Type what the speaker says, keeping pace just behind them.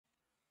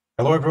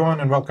Hello everyone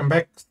and welcome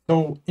back.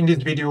 So in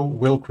this video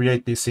we'll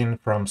create this scene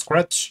from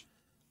scratch.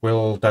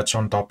 We'll touch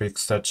on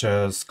topics such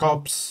as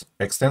scopes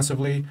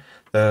extensively,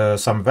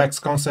 some VEX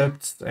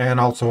concepts, and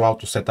also how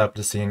to set up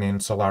the scene in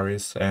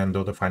Solaris and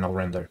do the final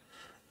render.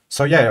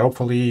 So yeah,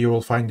 hopefully you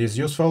will find this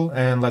useful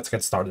and let's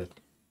get started.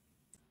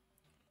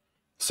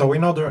 So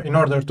in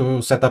order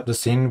to set up the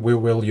scene, we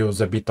will use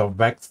a bit of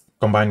VEX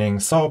combining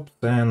sops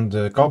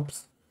and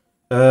cops.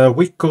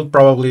 We could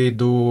probably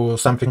do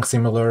something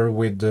similar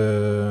with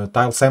the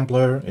tile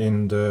sampler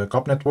in the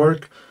COP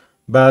network,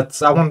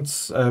 but I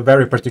want a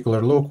very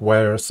particular look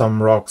where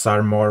some rocks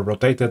are more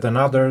rotated than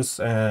others,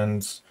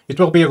 and it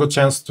will be a good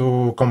chance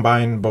to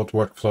combine both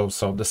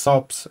workflows of the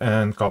SOPs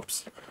and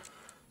COPs.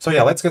 So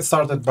yeah, let's get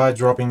started by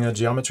dropping a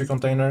geometry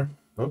container.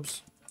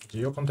 Oops,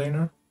 geo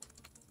container.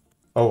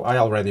 Oh, I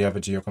already have a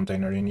geo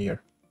container in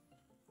here.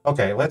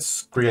 Okay,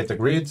 let's create a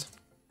grid.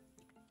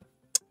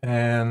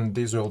 And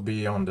this will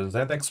be on the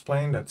ZX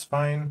plane, that's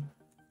fine.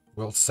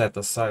 We'll set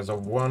the size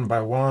of 1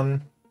 by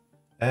 1.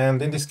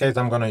 And in this case,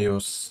 I'm gonna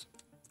use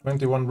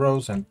 21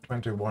 rows and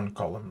 21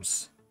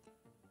 columns.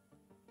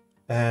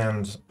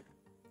 And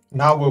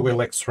now we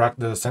will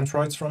extract the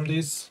centroids from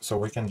this. So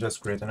we can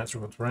just create an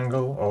attribute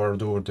wrangle or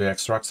do the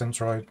extract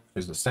centroid,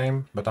 is the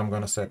same, but I'm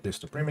gonna set this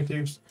to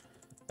primitives.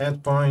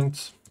 Add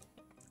point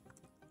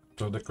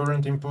to the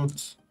current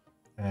input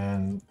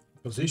and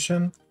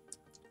position,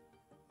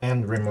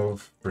 and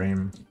remove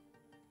prim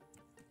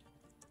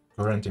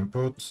current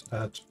input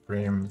at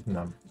prim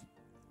num.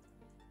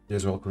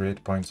 This will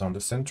create points on the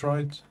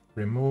centroid.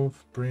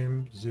 Remove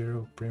prim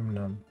 0 prim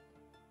num.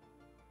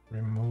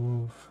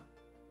 Remove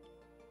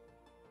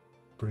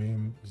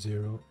prim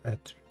 0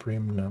 at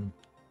prim num.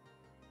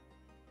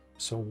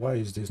 So why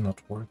is this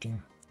not working?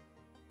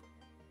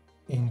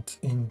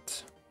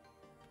 Int.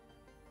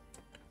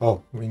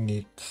 Oh, we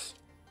need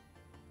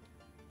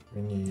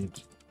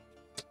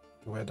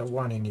to add a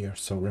 1 in here,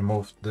 so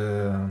remove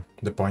the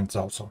points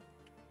also.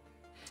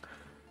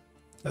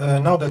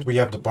 Now that we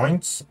have the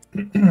points,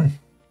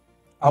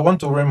 I want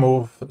to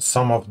remove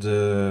some of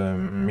the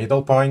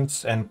middle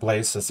points and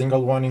place a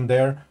single one in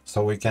there,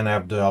 so we can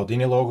have the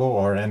Houdini logo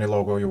or any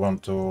logo you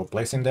want to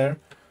place in there.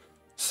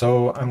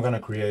 So I'm gonna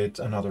create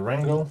another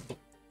wrangle.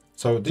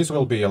 So this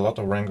will be a lot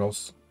of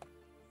wrangles,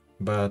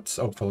 but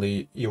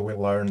hopefully you will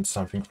learn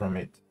something from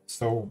it.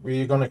 So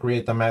we're gonna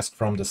create a mask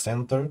from the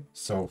center.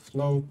 So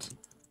float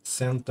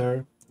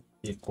center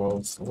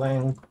equals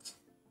length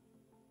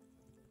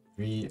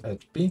v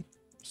at p,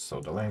 so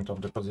the length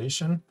of the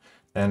position,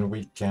 and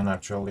we can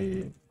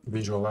actually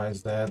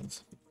visualize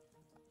that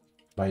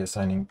by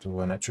assigning to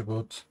an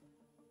attribute,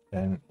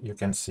 and you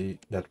can see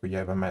that we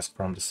have a mask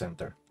from the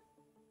center.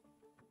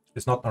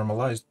 It's not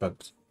normalized,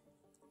 but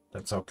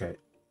that's okay.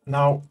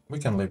 Now we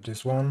can leave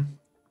this one.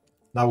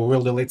 Now we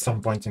will delete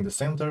some points in the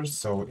center,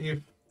 so if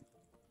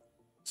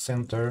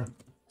center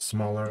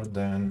smaller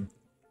than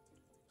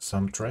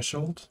some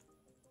threshold,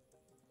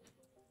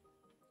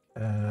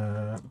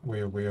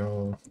 we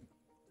will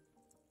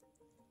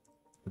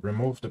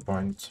remove the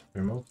point,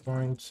 remove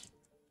point,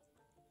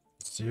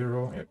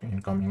 0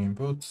 incoming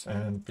inputs,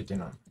 and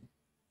ptnum.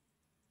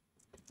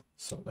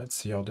 So let's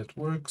see how that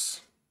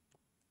works.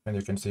 And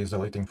you can see it's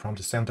deleting from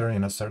the center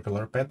in a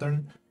circular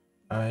pattern.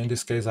 In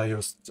this case, I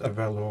used a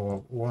value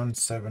of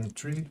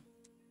 173,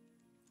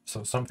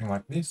 so something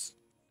like this.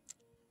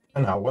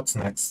 And now what's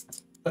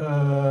next?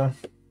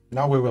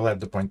 Now we will add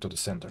the point to the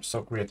center.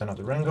 So create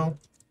another wrangle.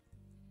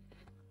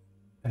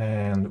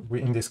 And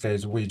in this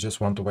case, we just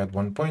want to add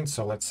 1 point,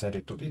 so let's set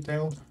it to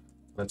detail.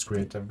 Let's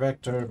create a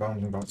vector,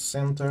 bounding box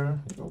center.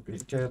 It will be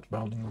get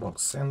bounding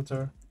box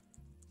center,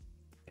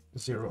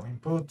 0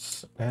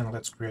 inputs, and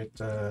let's create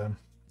a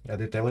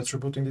detail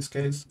attribute in this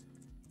case.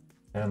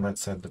 And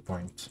let's set the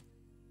point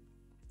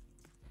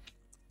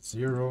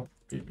 0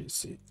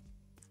 PBC.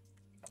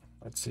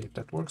 Let's see if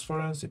that works for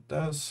us. It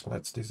does.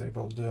 Let's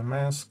disable the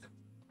mask.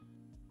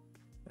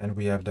 And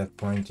we have that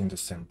point in the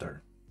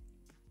center.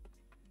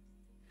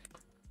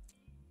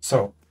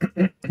 So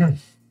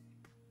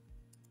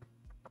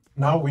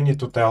now we need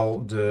to tell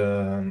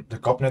the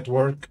COP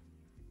network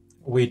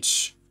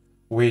which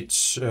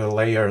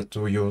layer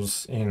to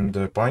use in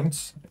the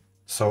points.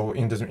 So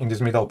in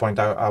this middle point,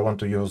 I want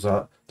to use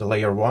the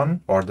layer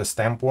 1 or the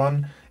stamp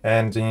 1,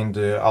 and in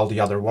all the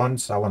other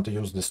ones, I want to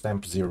use the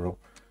stamp 0.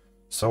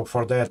 So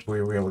for that,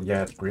 we will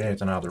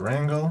create another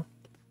wrangle.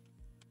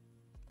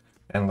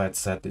 And let's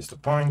set this to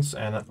points,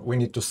 and we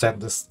need to set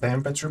the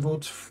stamp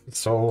attribute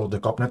so the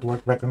COP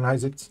network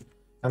recognize it.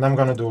 And I'm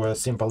gonna do a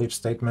simple if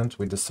statement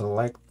with the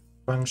select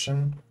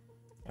function,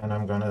 and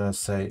I'm gonna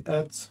say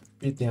at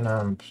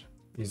ptnum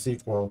is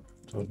equal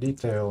to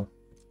detail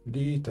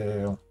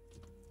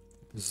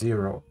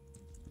 0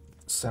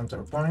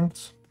 center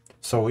point.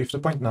 So if the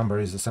point number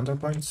is the center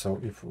point,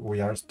 so if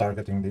we are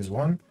targeting this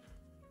one,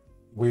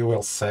 we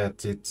will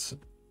set it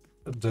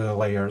the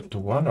layer to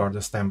 1 or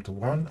the stamp to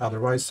 1,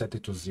 otherwise set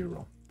it to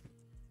 0.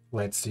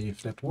 Let's see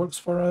if that works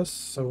for us.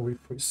 So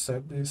if we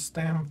set this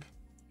stamp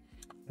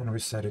and we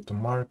set it to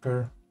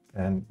marker,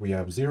 and we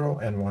have 0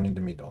 and 1 in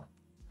the middle.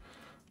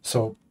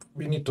 So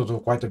we need to do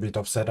quite a bit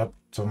of setup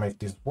to make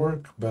this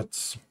work,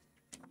 but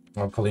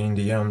hopefully in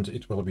the end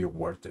it will be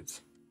worth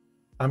it.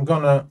 I'm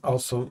gonna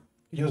also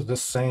use the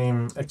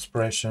same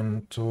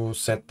expression to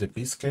set the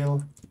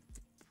p-scale.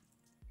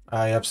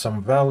 I have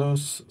some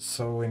values,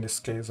 so in this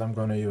case I'm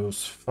gonna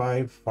use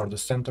 5 for the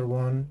center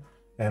one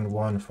and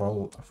 1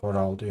 for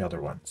all the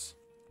other ones.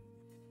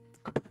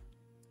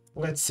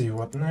 Let's see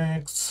what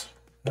next.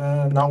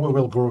 Now we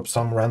will group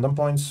some random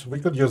points. We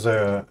could use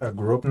a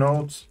group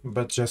node,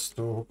 but just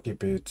to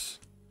keep it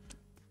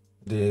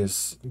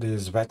this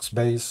vex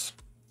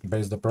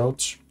based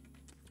approach,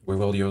 we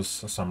will use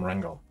some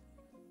wrangle.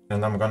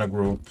 And I'm gonna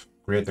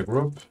create a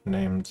group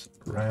named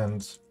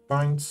rand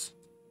points,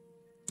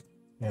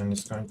 and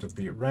it's going to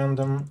be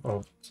random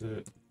of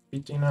the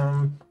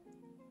ptinum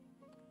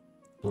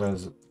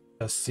plus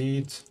a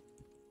seed.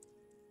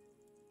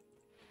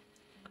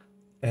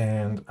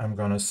 And I'm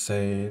gonna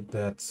say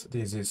that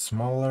this is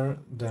smaller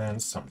than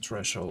some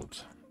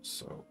threshold.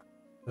 So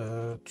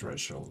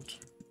threshold.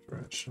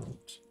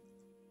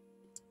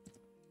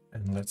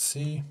 And let's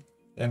see.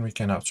 And we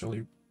can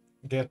actually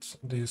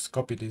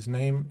copy this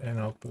name, and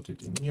I'll put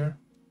it in here.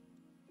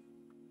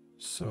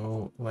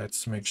 So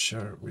let's make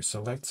sure we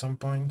select some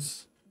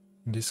points.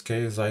 In this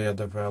case, I had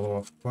a value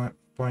of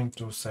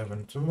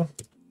 0.272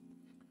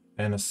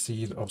 and a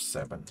seed of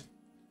 7.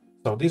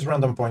 So these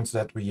random points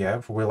that we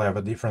have will have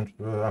a different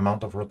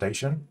amount of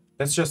rotation.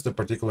 That's just the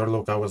particular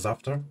look I was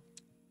after,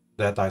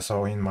 that I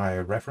saw in my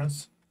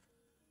reference.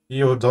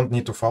 You don't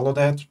need to follow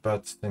that,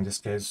 but in this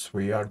case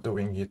we are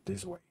doing it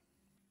this way.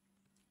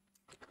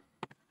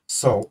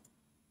 So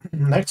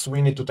next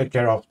we need to take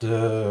care of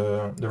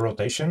the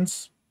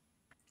rotations,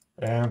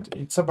 and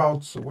it's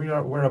about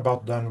we're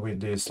about done with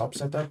the sub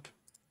setup.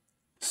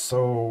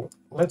 So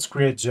let's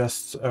create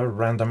just a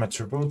random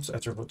attribute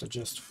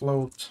just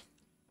float.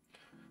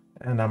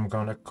 And I'm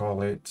gonna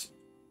call it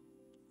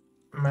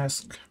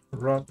mask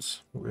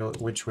rot,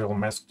 which will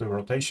mask the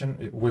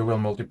rotation. We will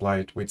multiply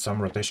it with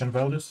some rotation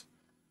values.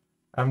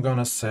 I'm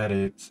gonna set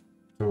it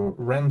to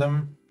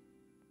random,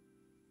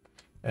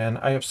 and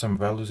I have some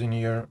values in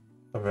here,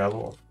 a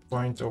value of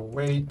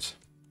 0.08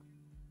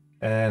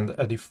 and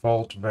a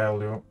default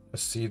value, a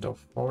seed of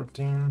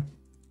 14.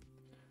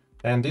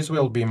 And this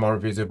will be more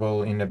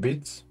visible in a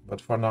bit, but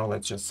for now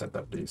let's just set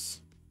up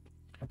this,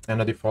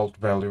 and a default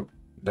value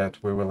that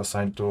we will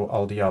assign to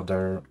all the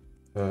other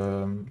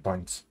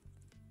points.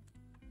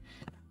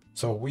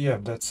 So we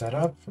have that set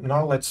up.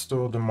 Now let's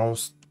do the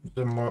most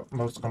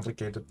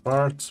complicated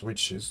part,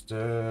 which is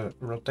the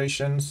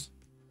rotations.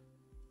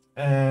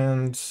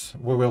 And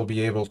we will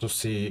be able to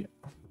see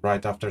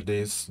right after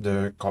this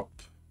the cop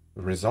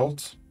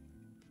result.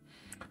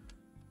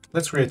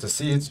 Let's create a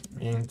seed.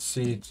 Int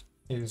seed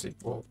is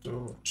equal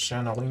to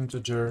channel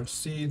integer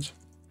seed.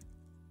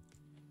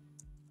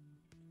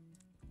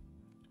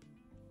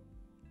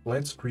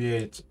 Let's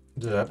create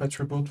the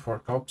attribute for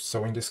cops.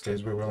 So in this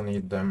case, we will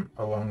need them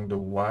along the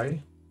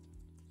Y.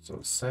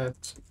 So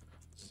set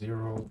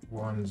 0,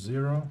 1,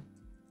 0.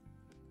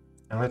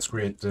 And let's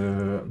create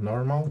the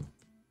normal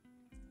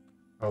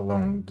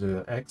along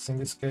the X in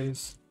this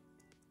case.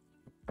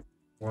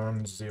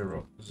 1,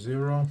 0,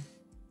 0.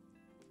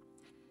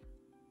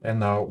 And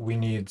now we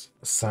need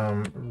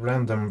some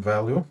random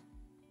value.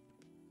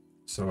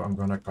 So I'm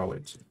gonna call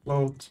it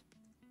float.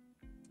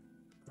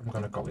 I'm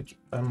gonna call it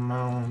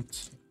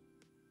amount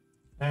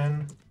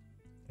n,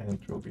 and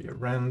it will be a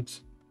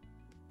rand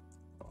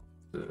of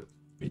the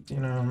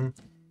ptinum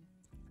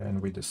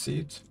and with the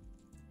seed.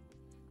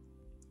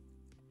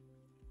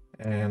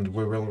 And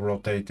we will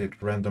rotate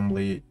it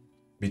randomly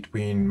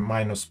between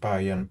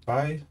 -pi and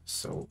pi.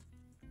 So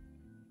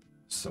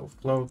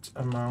float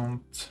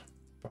amount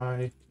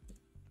pi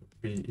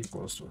b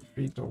equals to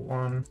theta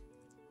 1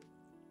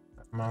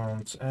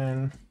 amount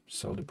n,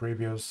 so the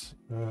previous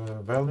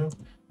value,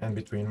 and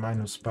between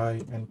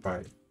 -pi and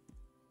pi.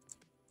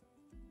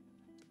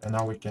 And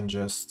now we can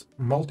just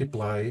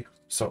multiply.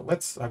 So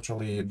let's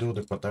actually do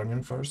the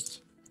quaternion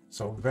first.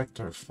 So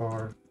vector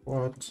for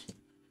quad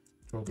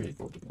will be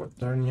equal to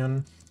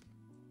quaternion,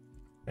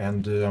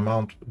 and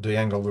the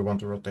angle we want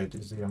to rotate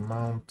is the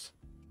amount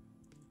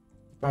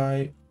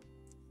pi,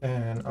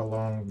 and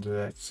along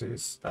the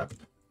axis up.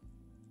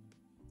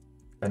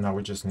 And now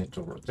we just need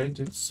to rotate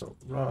it. So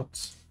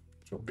rot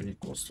will be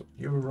equals to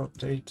u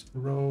rotate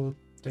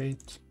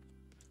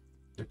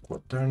the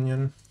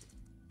quaternion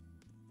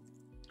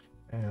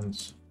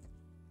and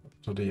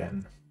to the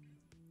n.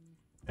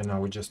 And now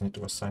we just need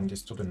to assign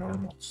this to the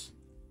normals.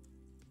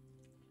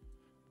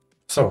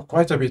 So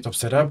quite a bit of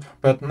setup,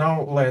 but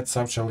now let's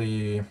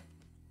actually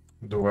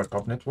do a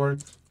cop network.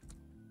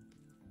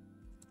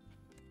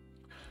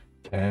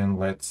 And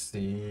let's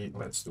see,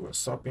 let's do a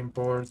sop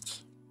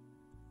import.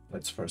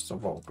 Let's first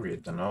of all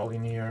create a null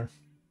in here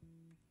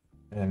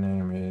and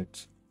name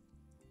it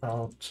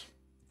out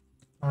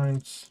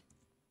points.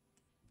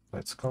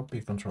 Let's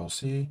copy, Control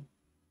C,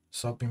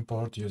 sop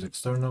import, use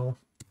external,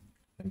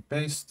 and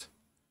paste.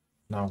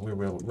 Now we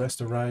will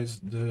rasterize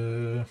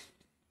the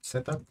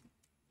setup,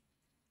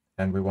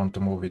 and we want to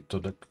move it to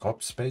the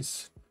cop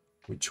space.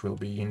 which will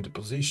be in the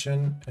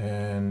position,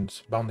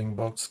 and bounding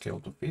box scale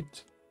to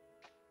fit.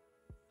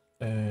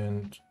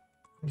 And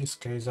in this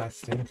case, I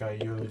think I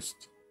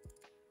used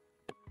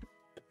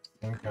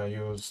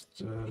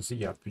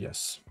the up,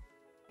 yes.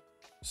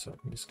 So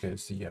in this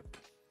case, the up,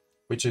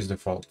 which is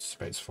default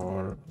space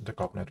for the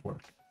COP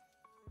network.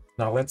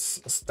 Now let's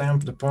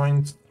stamp the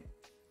point,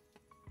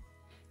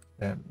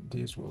 and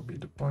these will be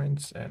the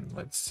points. And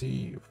let's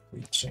see if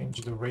we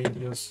change the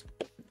radius,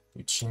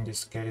 which in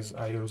this case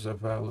I use a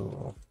value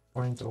of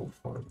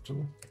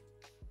 0.042.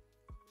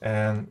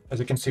 And as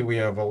you can see, we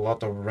have a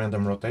lot of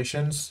random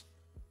rotations.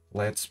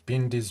 Let's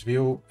pin this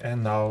view,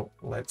 and now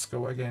let's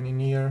go again in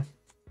here.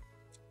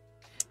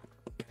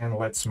 And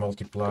let's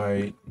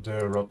multiply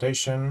the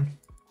rotation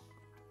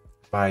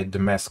by the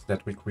mask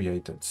that we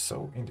created.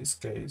 So in this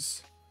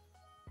case,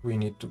 we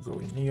need to go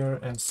in here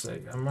and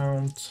say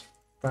amount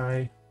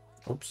by,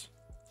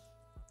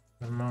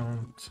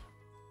 amount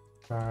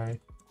by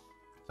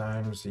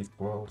times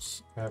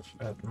equals f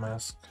at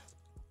mask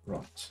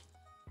rot.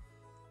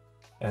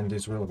 And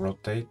this will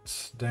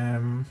rotate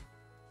them.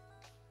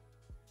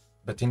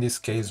 But in this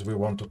case, we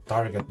want to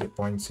target the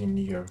points in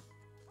here.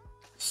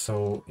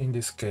 So in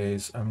this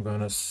case, I'm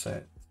gonna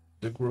set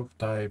the group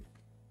type,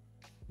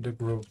 the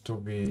group to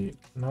be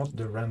not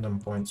the random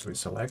points we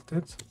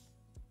selected.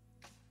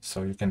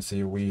 So you can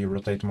see we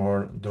rotate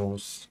more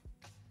those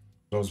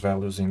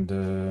values in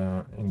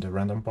the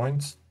random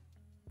points.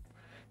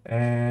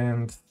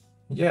 And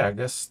yeah, I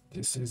guess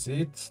this is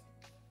it.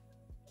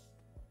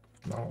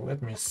 Now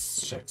let me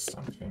check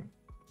something.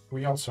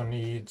 We also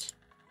need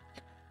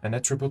an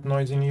attribute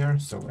noise in here.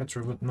 So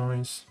attribute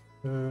noise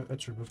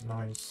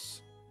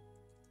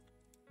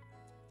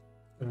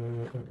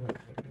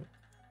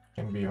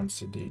can be on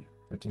CD,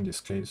 but in this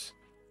case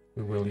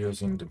we will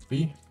use in the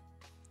B,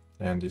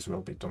 and this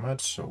will be too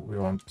much, so we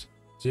want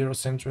 0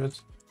 centered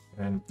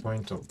and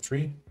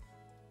 0.03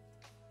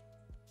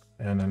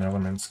 and an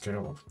element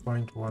scale of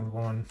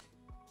 0.11.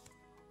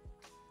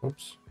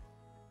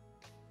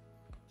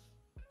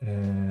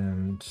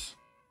 And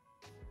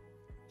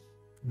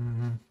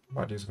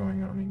what is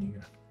going on in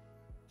here?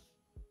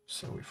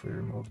 So if we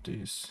remove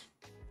this,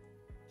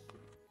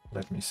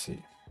 let me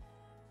see.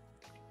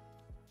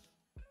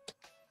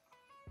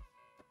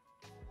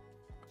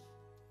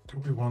 Do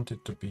we want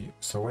it to be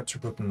so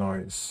attribute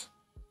noise?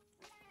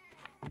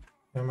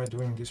 Am I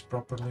doing this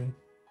properly?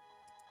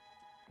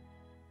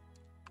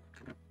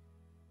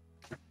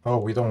 Oh,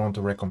 we don't want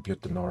to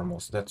recompute the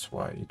normals, that's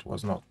why it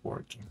was not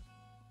working.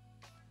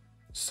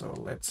 So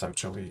let's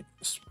actually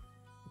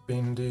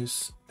spin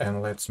this,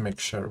 and let's make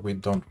sure we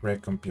don't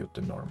recompute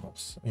the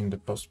normals in the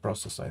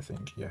post-process, I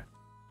think, yeah.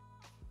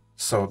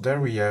 So there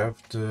we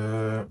have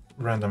the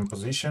random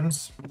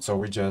positions, so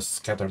we just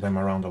scatter them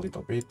around a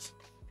little bit.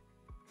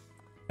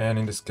 And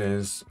in this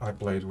case, I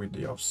played with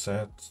the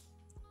offset.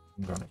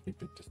 I'm gonna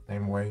keep it the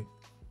same way.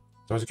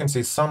 So as you can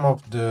see, some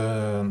of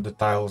the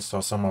tiles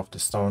or some of the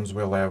stones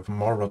will have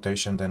more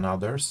rotation than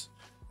others.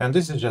 And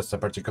this is just a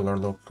particular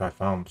look I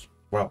found.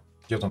 Well,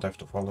 you don't have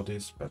to follow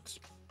this, but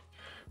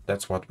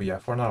that's what we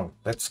have for now.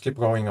 Let's keep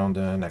going on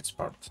the next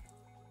part.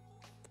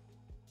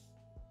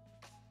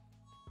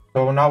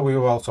 So now we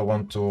also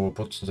want to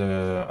put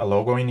a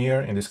logo in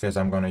here. In this case,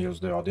 I'm gonna use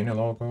the Houdini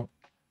logo.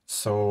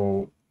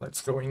 So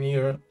let's go in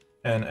here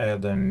and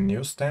add a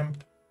new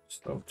stamp,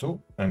 so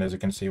 2, and as you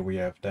can see we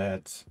have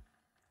that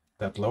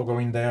logo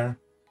in there.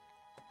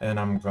 And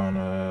I'm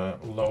gonna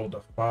load a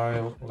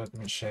file. Let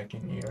me check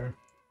in here.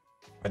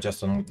 I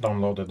just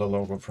downloaded the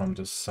logo from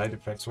the side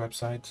effects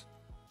website,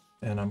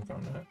 and I'm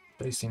gonna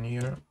paste in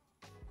here.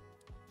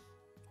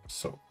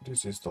 So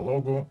this is the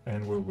logo,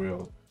 and we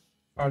will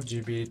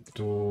RGBA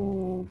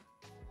to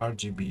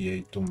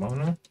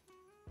mono.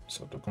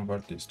 So to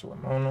convert this to a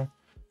mono,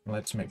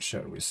 let's make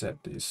sure we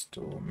set this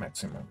to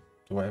maximum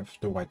to have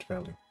the white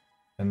value.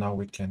 And now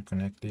we can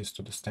connect this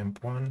to the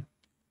stamp 1,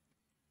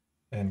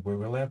 and we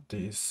will have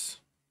this.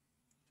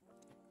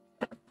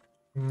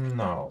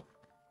 Now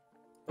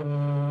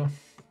I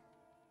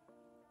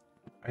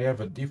have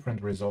a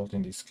different result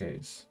in this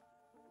case.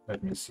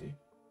 Let me see.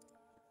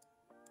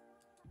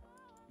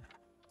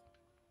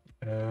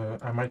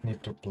 I might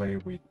need to play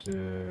with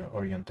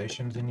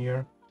orientations in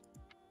here,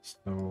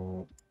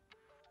 so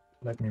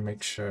let me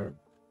make sure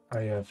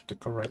I have the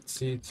correct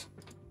seeds.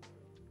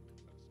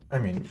 I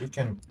mean, we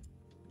can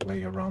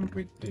play around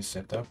with this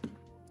setup,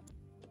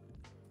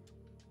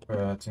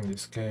 but in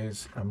this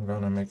case I'm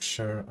gonna make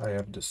sure I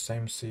have the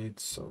same seed.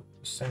 So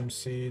same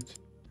seed,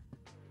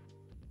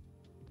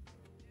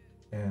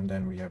 and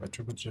then we have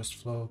attribute just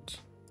float,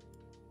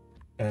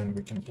 and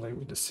we can play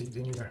with the seed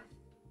in here.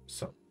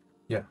 So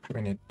yeah,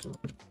 we need to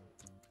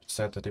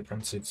set a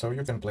different seed, so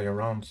you can play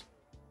around.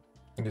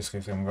 In this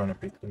case I'm gonna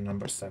pick the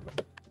number 7.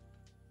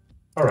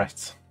 All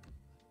right,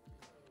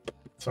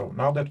 so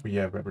now that we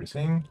have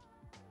everything,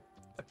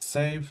 let's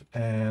save,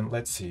 and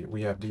let's see,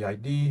 we have the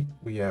ID,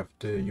 we have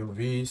the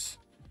UVs,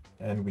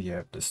 and we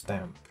have the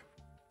stamp.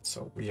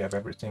 So we have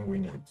everything we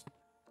need.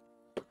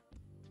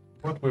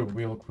 What we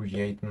will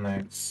create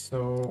next?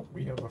 So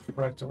we have a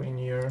fractal in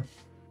here.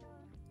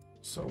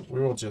 So we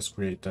will just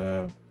create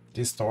a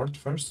distort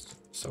first.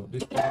 So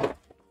distort,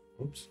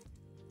 oops,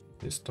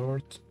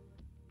 distort,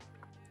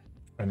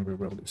 and we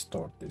will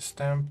distort this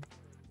stamp,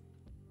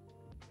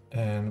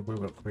 and we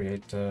will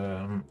create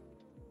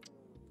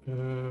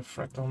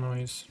fractal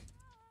noise,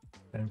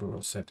 and we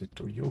will set it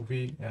to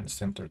UV and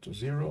center to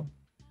 0.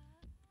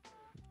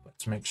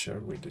 Let's make sure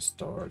we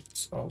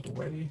distort all the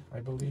way, I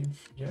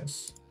believe,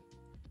 yes.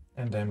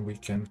 And then we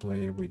can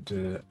play with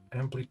the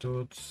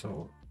amplitude,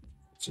 so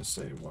let's just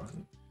say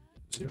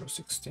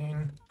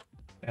 1016,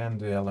 and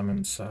the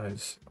element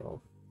size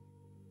of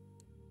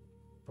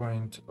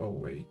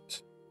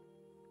 0.08.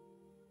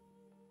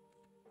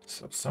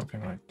 So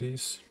something like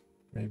this,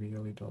 maybe a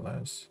little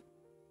less.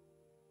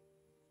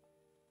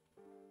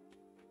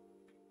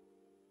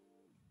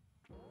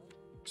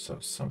 So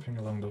something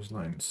along those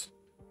lines.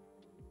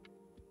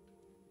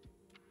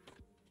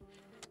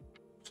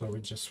 So we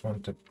just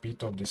want a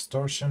bit of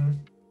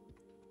distortion.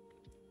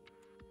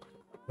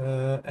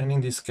 And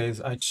in this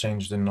case, I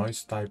changed the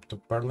noise type to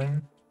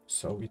Perlin,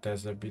 so it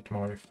has a bit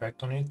more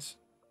effect on it.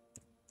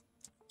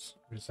 Let's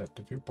reset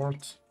the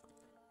viewport.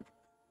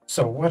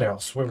 So what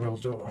else we will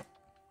do?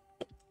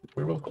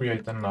 We will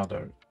create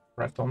another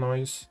fractal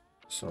noise.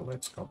 So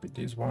let's copy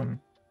this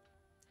one.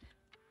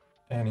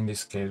 And in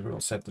this case, we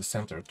will set the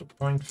center to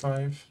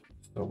 0.5.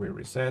 So we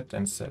reset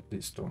and set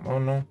this to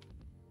mono.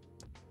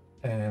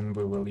 And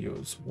we will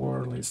use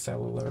Worley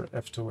Cellular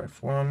F2,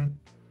 F1.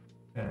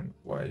 And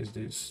why is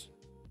this?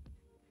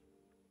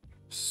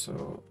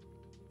 So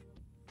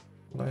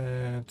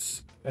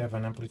let's have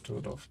an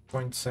amplitude of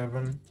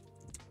 0.7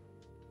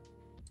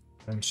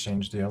 and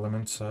change the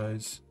element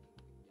size.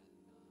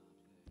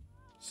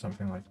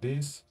 Something like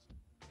this.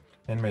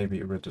 And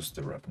maybe reduce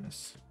the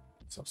roughness.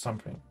 So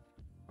something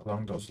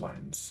along those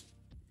lines.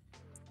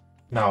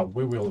 Now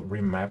we will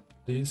remap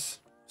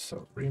this.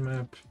 So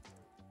remap,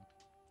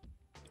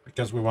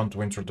 because we want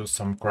to introduce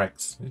some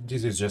cracks.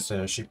 This is just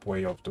a cheap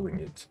way of doing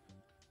it.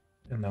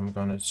 And I'm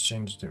gonna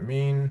change the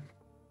mean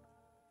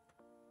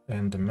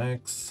and the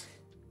max.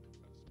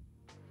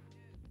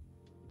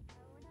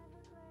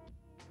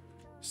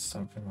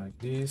 Something like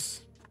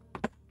this.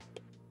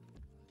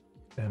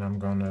 And I'm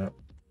gonna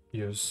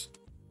use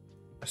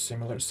a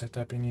similar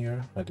setup in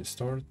here, a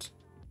distort.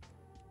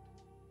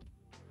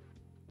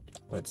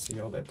 Let's see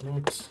how that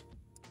looks.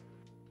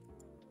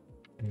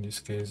 In this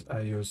case,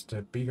 I used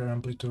a bigger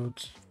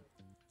amplitude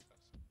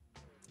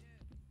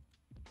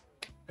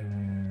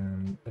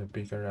and a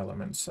bigger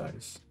element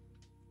size.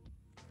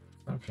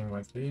 Something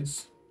like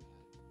this.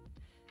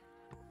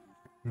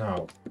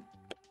 Now,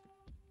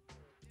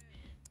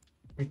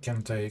 we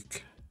can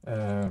take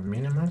a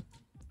minimum.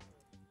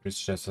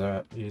 It's just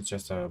a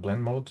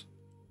blend mode,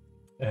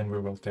 and we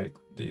will take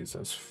this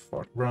as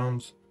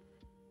foreground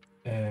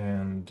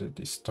and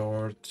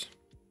distort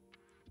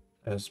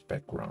as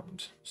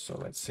background. So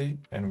let's see,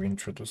 and we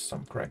introduce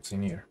some cracks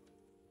in here.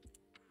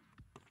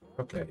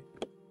 Okay,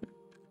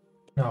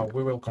 now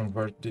we will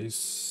convert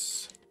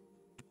this.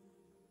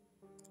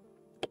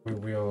 We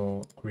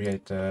will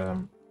create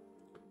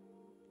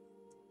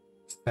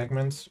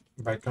segments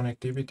by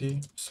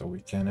connectivity, so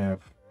we can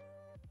have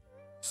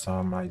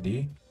some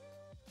ID,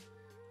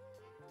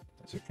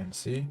 as you can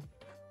see.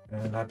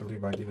 And I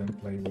believe I didn't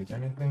play with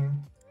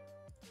anything.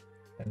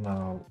 And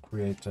now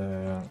create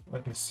a,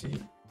 let me see,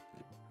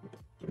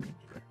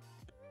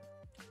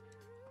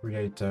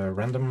 create a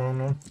random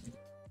mono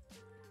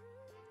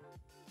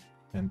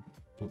and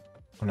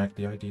connect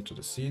the ID to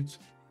the seed.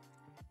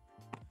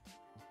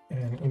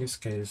 And in this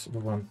case, we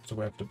want to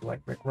have the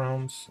black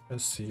backgrounds, a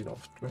seed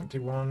of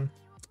 21.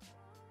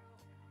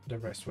 The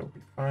rest will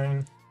be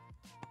fine.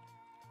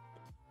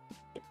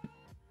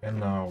 And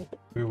now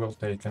we will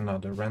take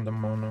another random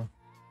mono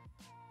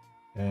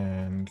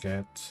and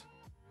get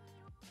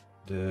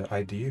the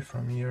ID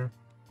from here.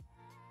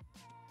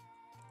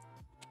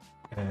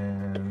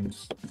 And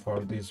for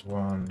this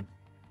one,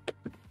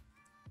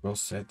 we'll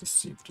set the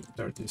seed to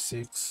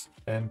 36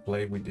 and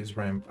play with this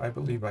ramp. I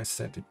believe I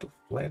set it to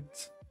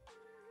flat.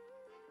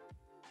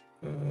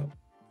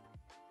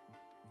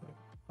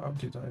 How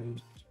did I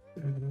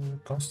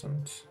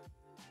constant?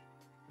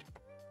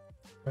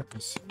 Let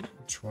me see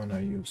which one I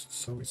used.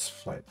 So it's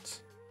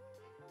flat.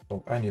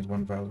 Oh, I need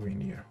one value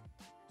in here.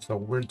 So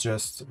we're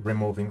just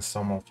removing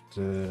some of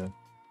the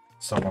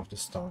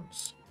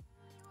stones.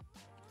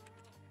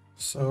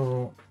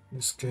 So in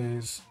this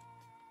case,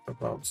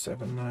 about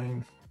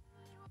 7.9,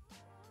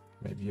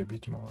 maybe a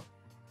bit more.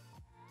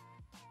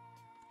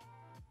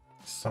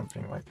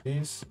 Something like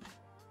this.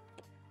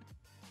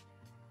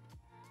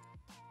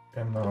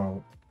 And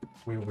now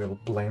we will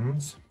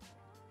blend.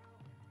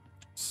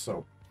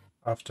 So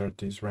after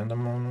this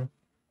random mono,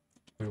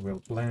 we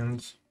will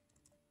blend.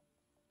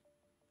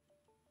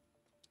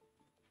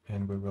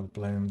 And we will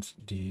blend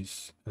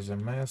these as a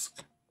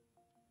mask.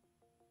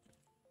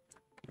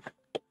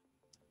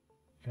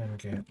 And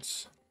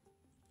get,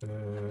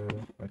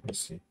 let me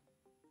see.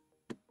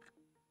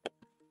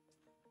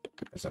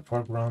 As a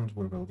foreground,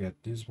 we will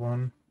get this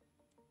one.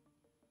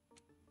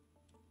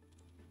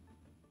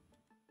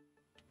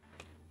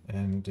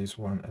 And and this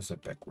one as a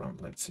background.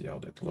 Let's see how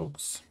that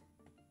looks.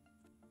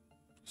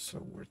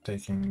 So we're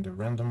taking the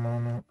random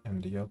mono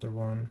and the other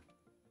one,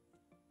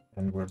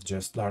 and we're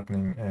just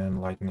darkening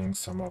and lightening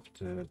some of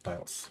the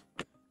tiles.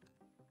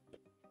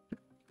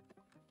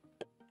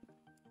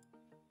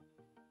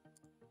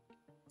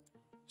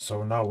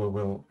 So now we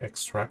will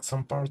extract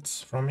some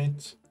parts from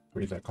it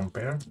with a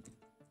compare,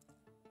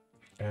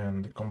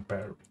 and the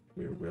compare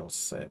we will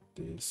set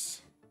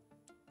this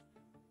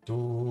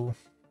to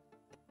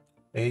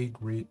A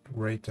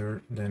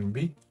greater than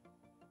B.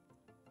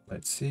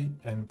 Let's see,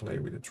 and play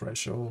with the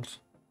threshold.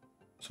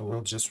 So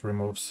we'll just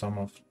remove some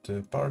of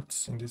the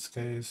parts in this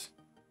case.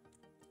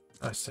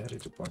 I set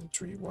it to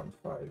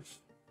 0.315.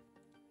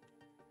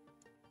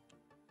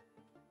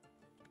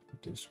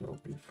 This will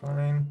be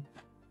fine.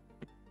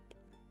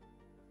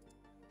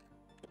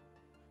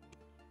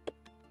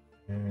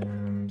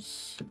 And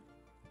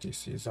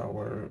this is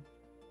our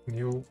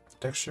new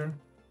texture.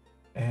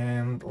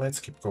 And let's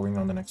keep going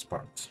on the next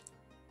part.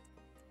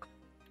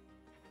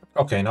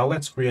 Okay, now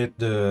let's create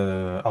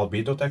the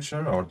albedo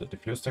texture or the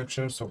diffuse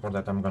texture. So for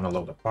that, I'm gonna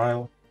load a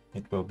file.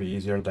 It will be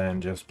easier than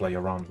just play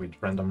around with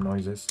random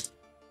noises.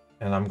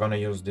 And I'm gonna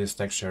use this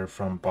texture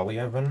from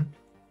Polyheaven.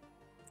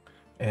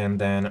 And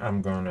then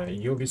I'm gonna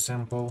UV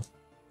sample.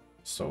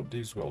 So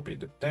this will be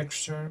the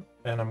texture,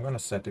 and I'm gonna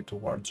set it to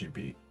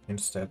RGB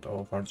instead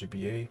of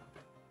RGBA,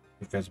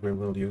 because we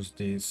will use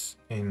this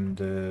in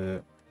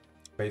the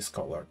base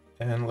color.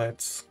 And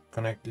let's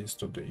connect this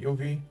to the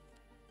UV.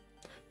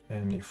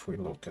 And if we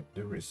look at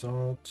the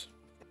result,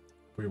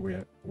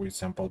 we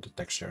sample the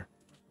texture.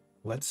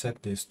 Let's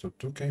set this to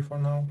 2K for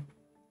now.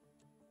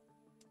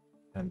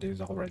 And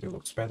this already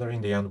looks better.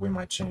 In the end, we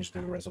might change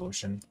the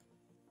resolution.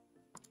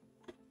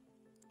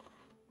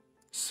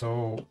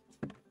 So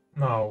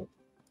now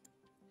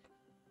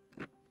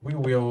we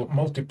will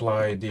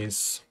multiply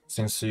this.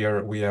 Since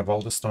here we have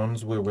all the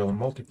stones, we will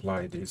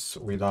multiply this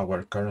with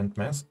our current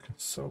mask.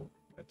 So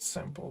let's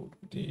sample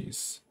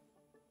this.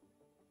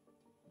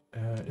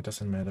 It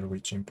doesn't matter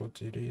which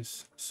input it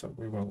is, so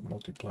we will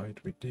multiply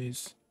it with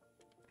this.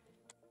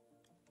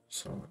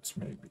 So let's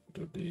maybe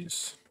do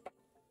this,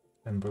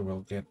 and we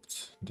will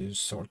get this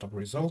sort of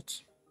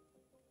result.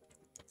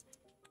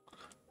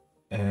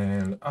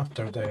 And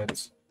after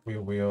that, we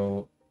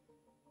will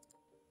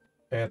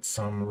add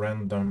some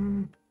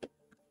random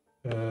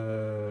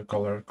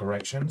color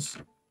corrections.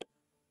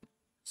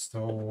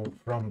 So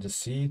from the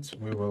seed,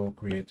 we will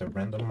create a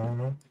random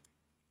mono.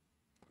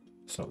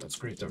 So let's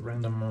create a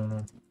random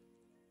mono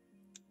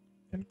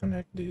and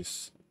connect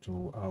this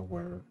to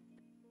our,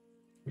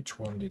 which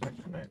one did I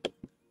connect?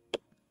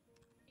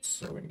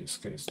 So in this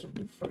case, to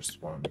the first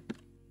one.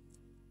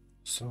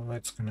 So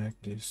let's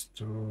connect this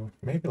to,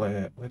 maybe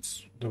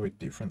let's do it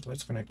different.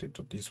 Let's connect it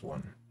to this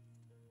one.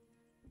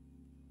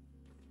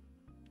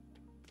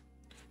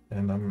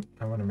 And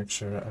I want to make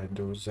sure I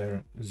do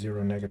zero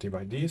negative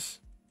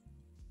IDs.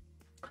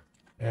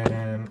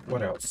 And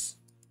what else?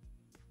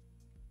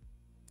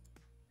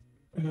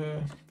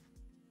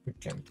 We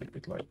can keep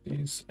it like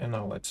this. And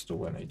now let's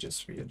do an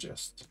HSV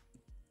adjust.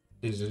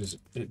 This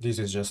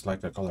is just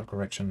like a color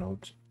correction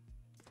node.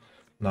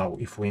 Now,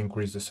 if we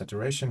increase the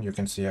saturation, you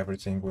can see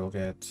everything will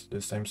get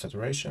the same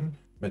saturation.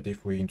 But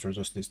if we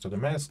introduce this to the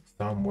mask,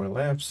 some will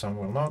have, some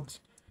will not,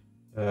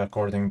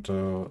 according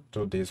to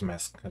this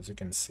mask, as you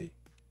can see.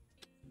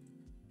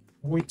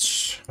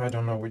 Which, I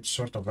don't know which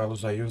sort of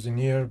values I use in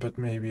here, but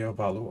maybe a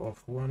value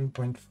of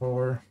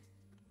 1.4,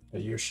 a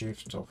year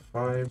shift of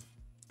 5.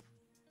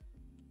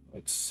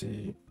 Let's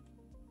see,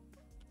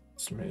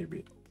 it's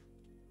maybe,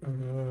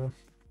 and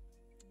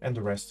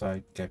the rest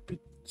I kept it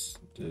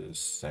the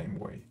same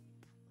way.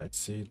 Let's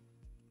see,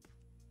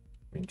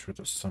 we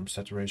introduce some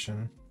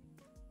saturation,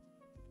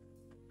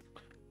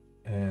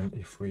 and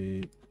if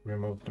we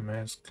remove the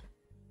mask,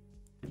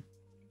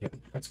 yeah,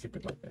 let's keep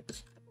it like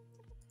that.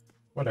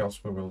 What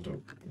else we will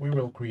do? We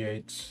will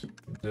create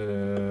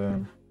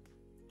the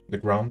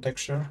ground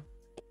texture.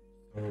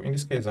 So in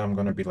this case, I'm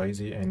gonna be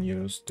lazy and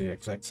use the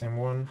exact same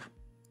one,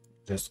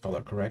 just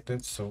color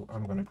corrected. So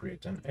I'm gonna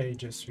create an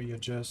HSV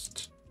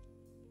adjust.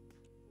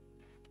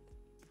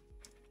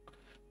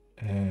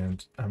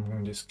 And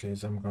in this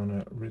case, I'm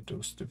gonna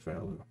reduce the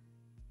value,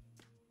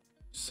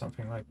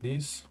 something like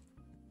this.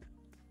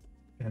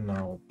 And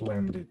now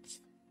blend it.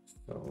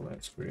 So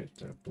let's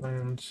create a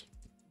blend.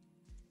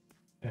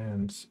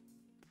 And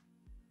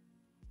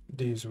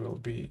these will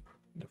be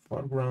the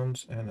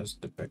foregrounds, and as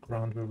the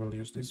background we will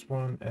use this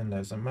one, and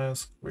as a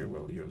mask we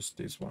will use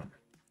this one,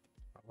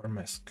 our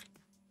mask.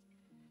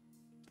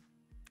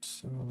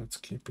 So let's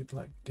keep it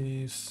like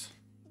this.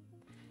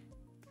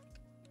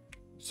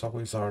 It's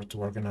always hard to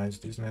organize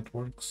these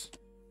networks.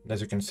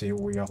 As you can see,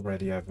 we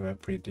already have a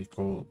pretty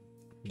cool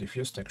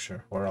diffuse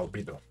texture, or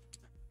albedo.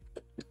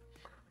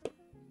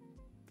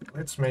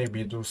 Let's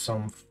maybe do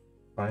some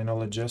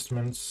final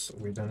adjustments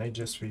with an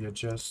HSV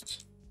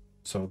adjust.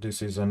 So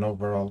this is an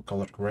overall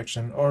color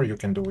correction, or you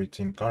can do it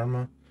in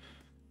Karma.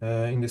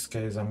 In this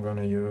case, I'm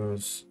gonna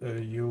use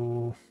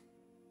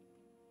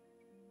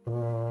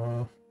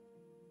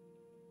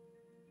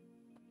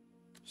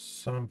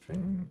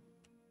something,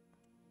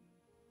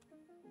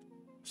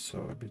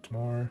 so a bit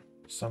more,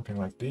 something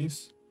like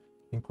this.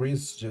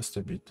 Increase just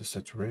a bit the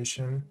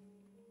saturation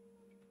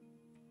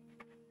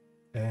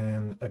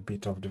and a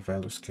bit of the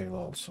value scale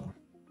also.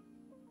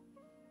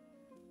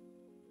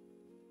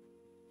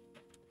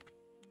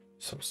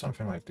 So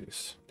something like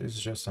this. This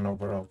is just an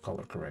overall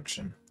color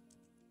correction.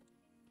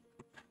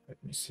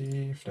 Let me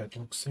see if that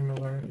looks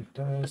similar. It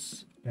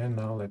does. And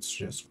now let's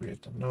just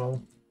create a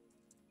null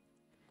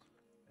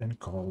and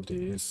call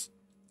this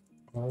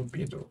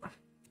Albedo.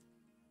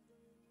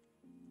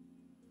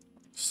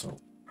 So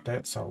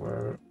that's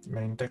our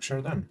main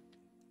texture done.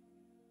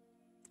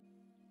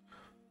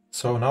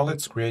 So now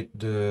let's create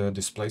the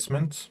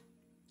displacement.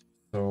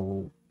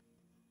 So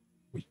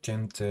we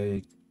can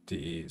take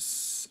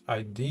this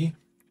ID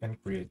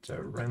and create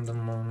a random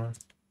mono.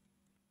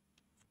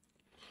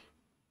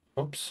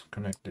 Oops,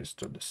 connect this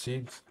to the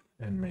seed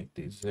and make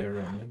this 0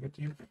 and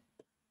negative.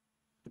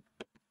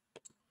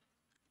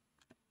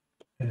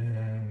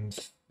 And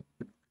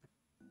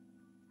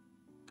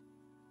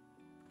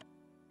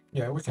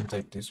yeah, we can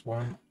take this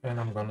one, and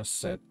I'm gonna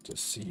set the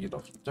seed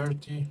of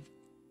 30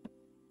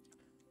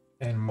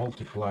 and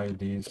multiply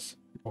this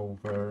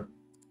over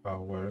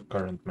our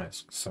current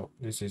mask. So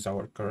this is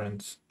our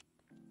current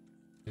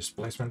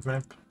displacement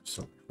map.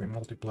 So if we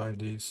multiply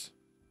this,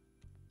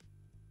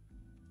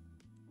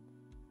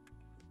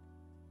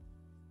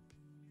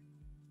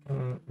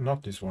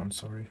 not this one,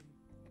 sorry,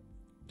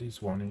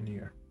 this one in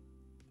here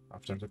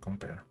after the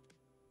compare.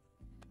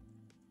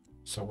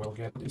 So we'll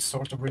get this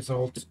sort of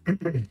result.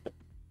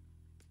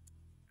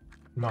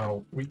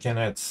 Now we can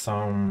add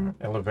some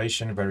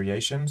elevation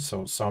variation,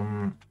 so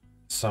some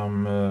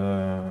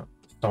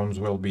stones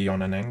will be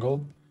on an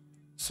angle.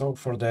 So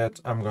for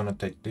that I'm gonna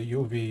take the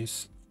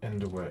UVs and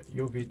do a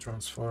UV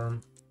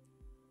transform,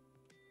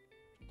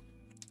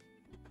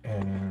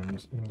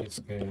 and in this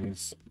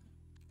case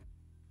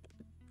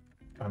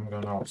I'm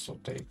gonna also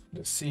take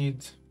the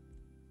seed,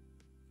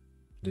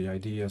 the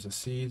ID as a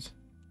seed,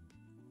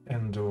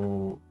 and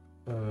do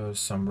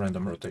some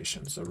random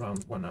rotations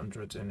around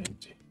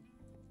 180.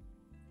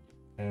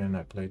 And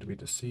I played with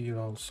the seed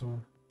also.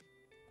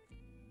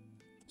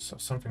 So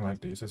something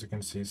like this. As you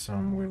can see,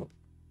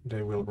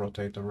 they will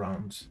rotate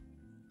around.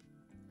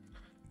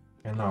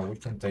 And now we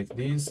can take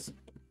these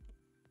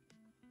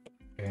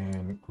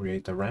and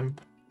create a ramp.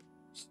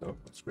 So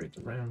let's create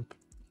a ramp,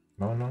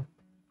 mono,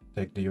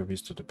 take the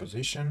UVs to the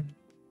position,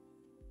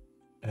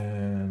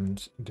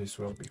 and this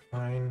will be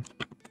fine.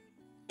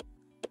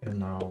 And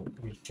now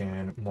we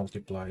can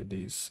multiply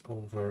this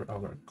over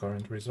our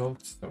current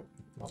results. So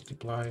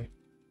multiply,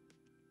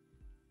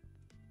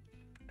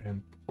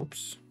 and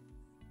oops,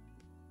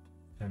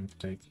 and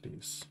take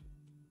this.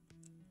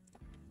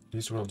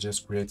 This will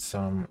just create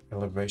some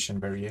elevation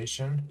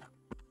variation,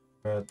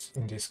 but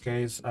in this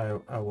case I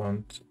don't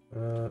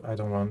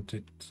want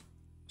it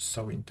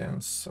so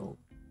intense, so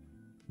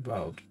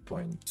about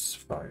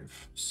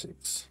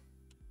 0.56.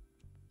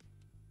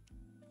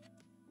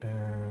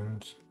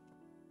 And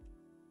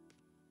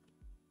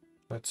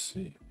let's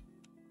see,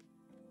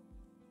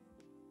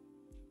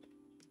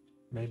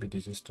 maybe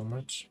this is too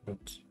much,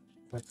 but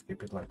let's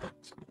keep it like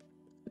that.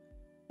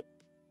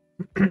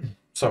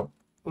 So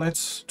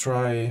let's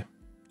try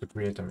to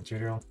create a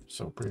material.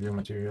 So preview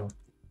material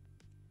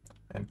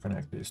and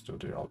connect this to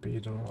the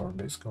albedo or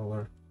base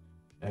color,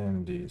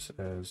 and this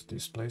as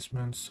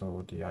displacement,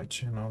 so the I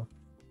channel.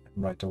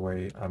 And right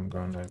away I'm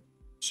gonna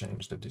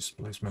change the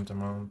displacement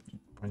amount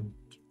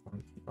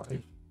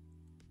 0.15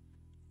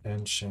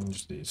 and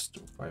change this to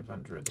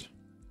 500.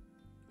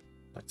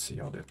 Let's see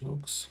how that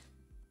looks.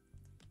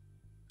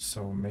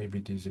 So maybe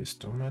this is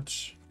too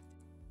much.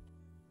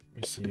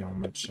 We see how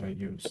much I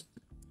used.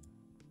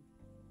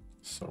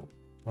 So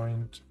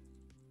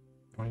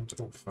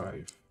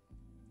 0.05.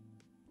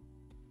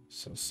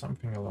 So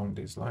something along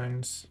these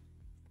lines.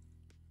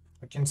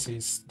 I can see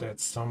that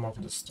some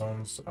of the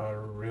stones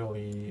are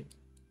really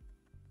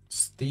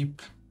steep,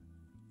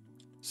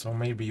 so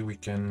maybe we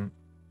can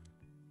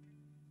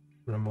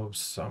remove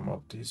some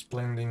of this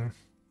blending,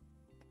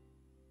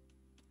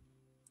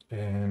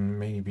 and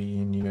maybe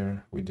in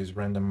here with this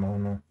random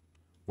mono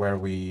where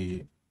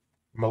we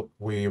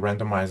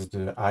randomize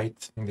the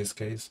height, in this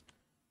case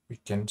we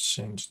can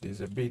change this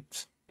a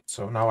bit.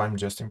 So now I'm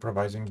just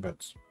improvising,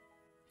 but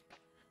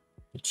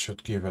it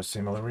should give a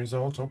similar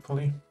result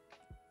hopefully.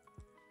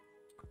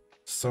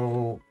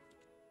 So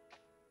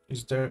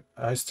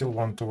I still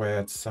want to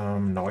add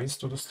some noise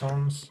to the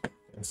stones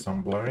and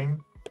some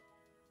blurring.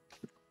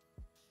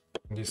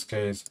 In this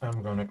case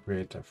I'm gonna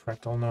create a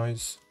fractal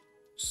noise.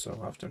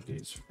 So after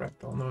this,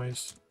 fractal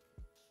noise,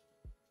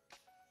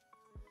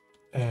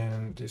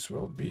 and this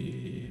will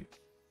be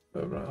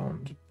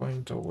around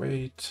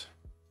 0.08,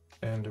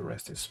 and the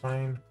rest is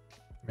fine.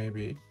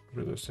 Maybe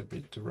reduce a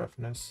bit the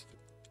roughness,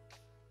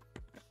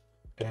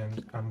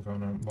 and I'm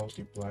gonna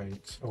multiply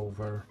it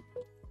over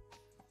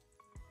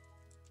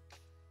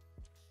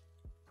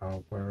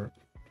our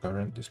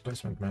current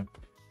displacement map.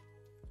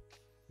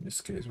 In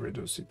this case,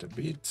 reduce it a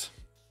bit,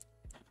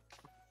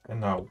 And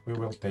now we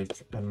will take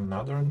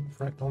another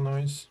fractal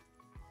noise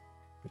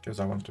because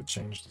I want to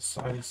change the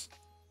size,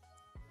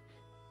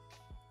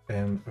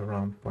 and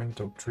around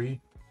 0.03,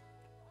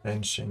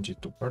 and change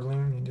it to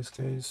purling in this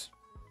case.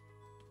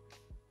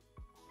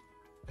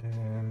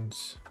 And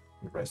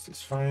the rest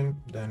is fine.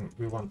 Then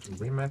we want to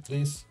remap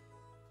this.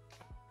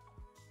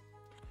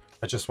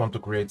 I just want to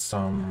create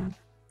some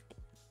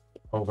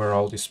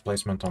overall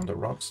displacement on the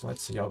rocks.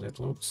 Let's see how that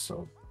looks.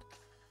 So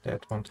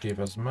that won't give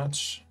us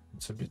much.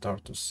 It's a bit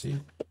hard to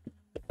see,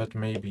 but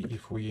maybe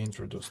if we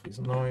introduce this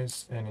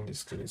noise, and in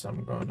this case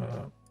I'm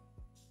gonna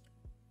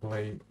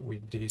play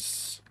with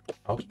this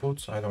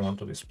output. I don't want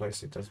to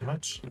displace it as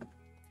much.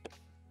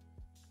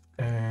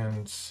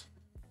 And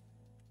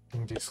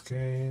in this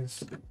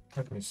case,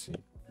 let me see.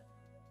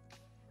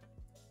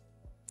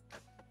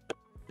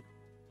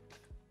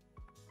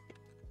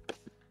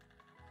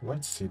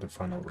 Let's see the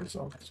final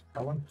result.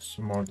 I want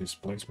more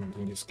displacement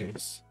in this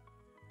case.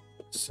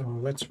 So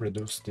let's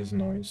reduce this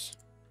noise.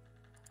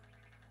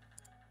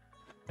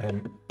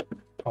 And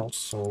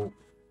also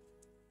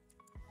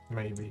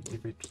maybe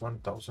give it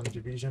 1000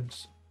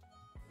 divisions.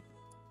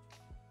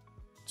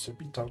 It's a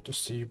bit hard to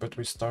see, but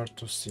we start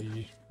to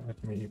see.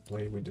 Let me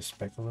play with the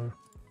specular.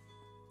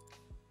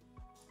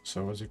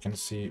 So as you can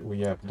see,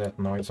 we have that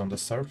noise on the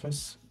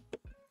surface.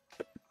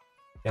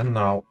 And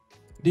now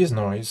this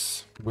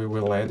noise, we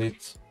will add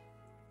it.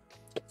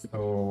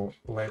 So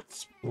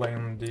let's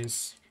blend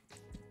this.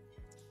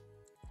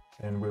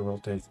 And we will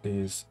take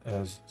this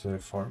as the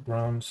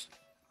foreground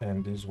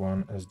and this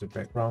one as the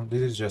background.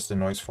 This is just the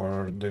noise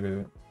for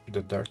the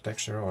dirt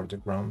texture or the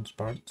ground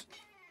part.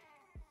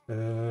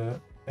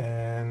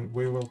 And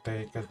we will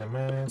take as the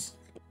mask.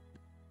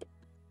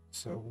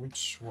 So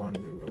which one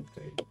we will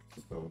take?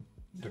 So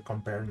the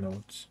compare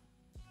nodes.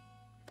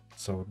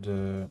 So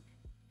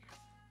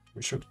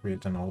we should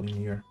create an all in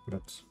here,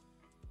 but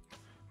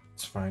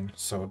it's fine.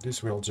 So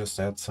this will just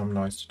add some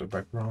noise to the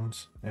background,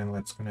 and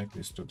let's connect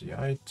this to the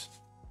height.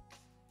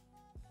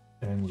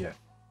 And yeah,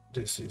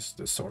 this is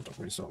the sort of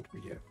result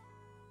we have.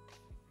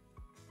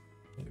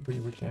 Maybe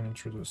we can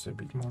introduce a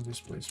bit more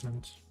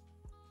displacement.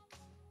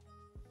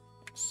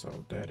 So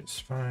that is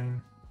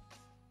fine.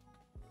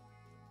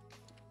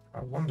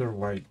 I wonder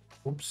why,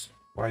 oops,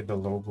 why the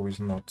logo is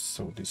not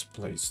so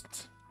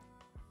displaced.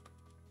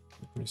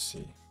 Let me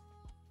see.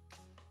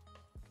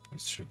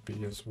 This should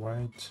be as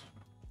white.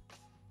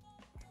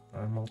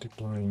 I'm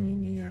multiplying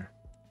in here.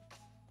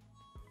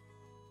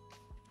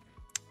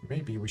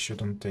 Maybe we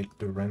shouldn't take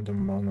the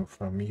random mono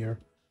from here,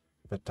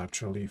 but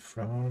actually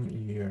from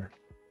here,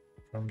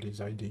 from this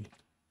ID.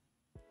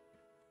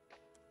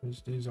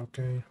 Is this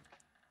okay?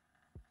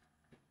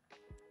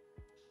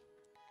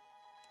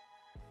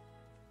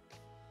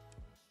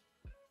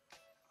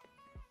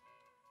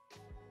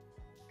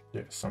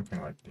 Yeah,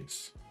 something like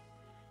this.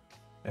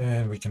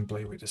 And we can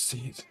play with the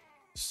seed.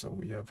 So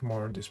we have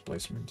more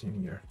displacement in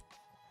here,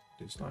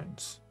 these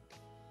lines.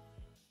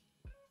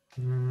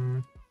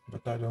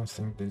 But I don't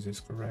think this is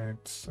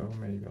correct, so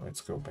maybe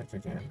let's go back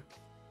again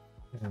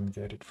and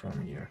get it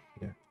from here.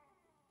 Yeah,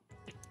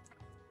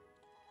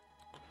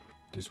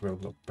 this will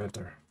look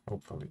better,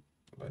 hopefully.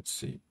 Let's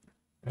see.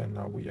 And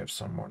now we have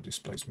some more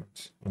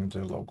displacement in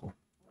the logo.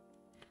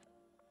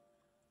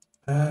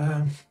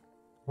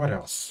 What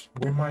else?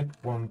 We might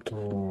want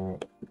to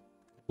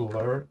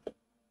blur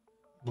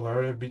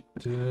a bit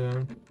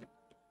the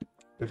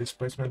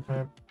displacement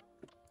map.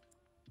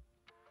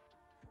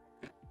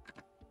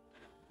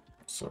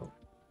 So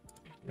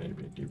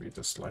maybe give it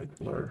a slight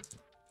blur.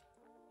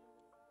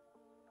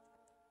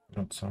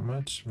 Not so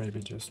much,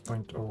 maybe just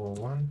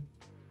 0.001.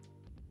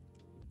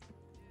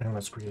 And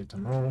let's create a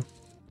null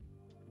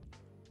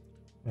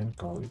and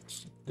call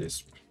it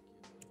this.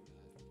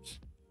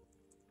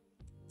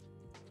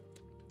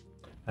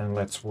 And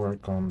let's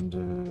work on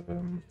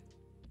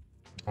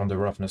the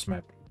roughness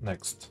map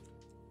next.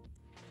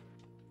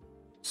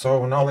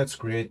 So now let's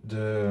create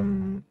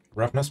the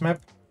roughness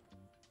map.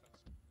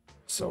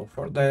 So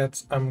for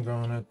that, I'm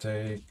gonna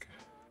take,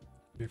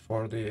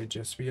 before the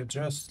HSV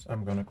adjusts,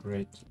 I'm gonna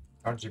create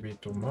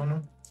RGB to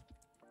mono.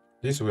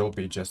 This will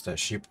be just a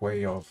cheap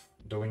way of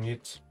doing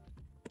it.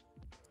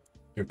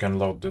 You can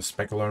load the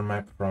specular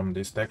map from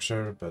this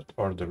texture,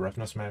 or the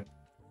roughness map,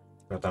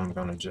 but I'm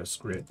gonna just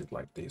create it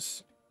like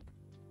this.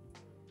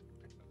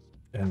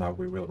 And now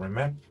we will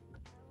remap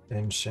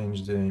and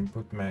change the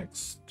input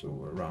max to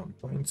around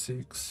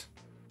 0.6.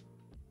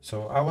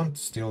 So I want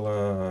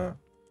still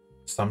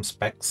some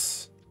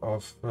specs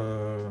of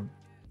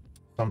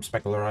some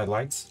specular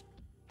highlights.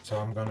 So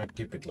I'm gonna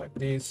keep it like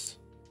this.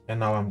 And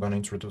now I'm gonna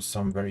introduce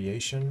some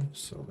variation.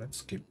 So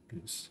let's keep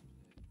this.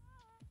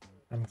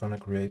 I'm gonna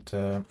create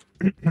a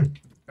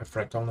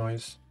fractal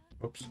noise.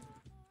 Oops.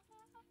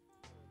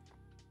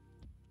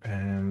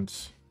 And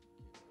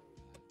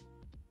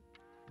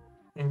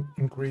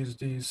increase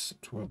this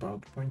to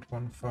about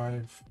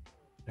 0.15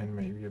 and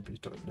maybe a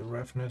bit of the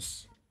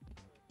roughness.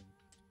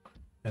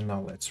 And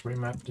now let's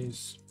remap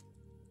this.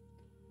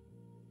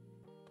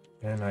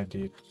 And I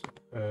did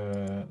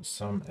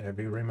some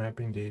heavy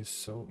remapping this,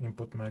 so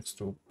input max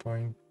to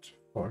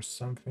or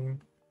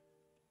something,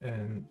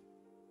 and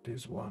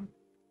this one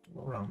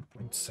around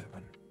 0.7,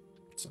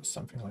 so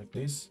something like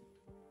this.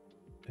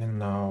 And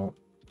now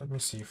let me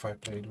see if I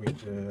played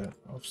with the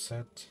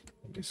offset.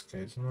 In this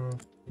case no,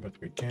 but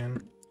we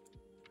can.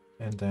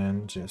 And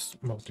then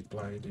just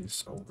multiply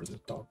this over the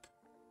top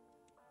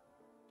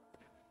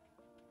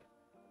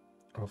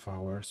of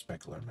our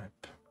specular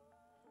map.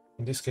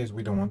 In this case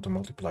we don't want to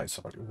multiply,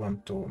 sorry, we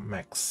want to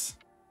max.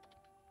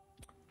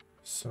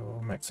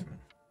 So maximum.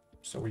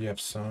 So we have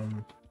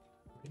some,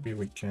 maybe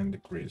we can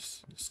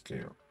decrease the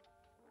scale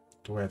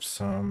to have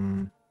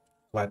some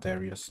flat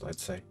areas,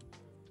 let's say.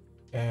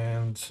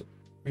 And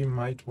we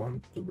might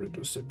want to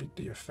reduce a bit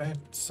the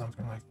effect,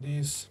 something like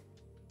this.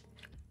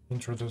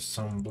 Introduce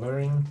some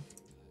blurring.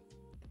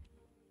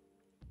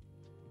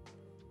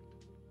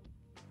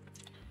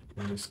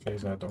 In this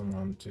case I don't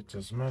want it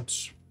as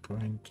much,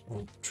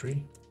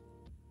 0.03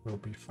 will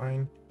be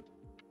fine.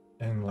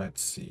 And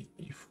let's see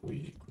if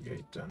we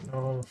create a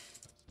null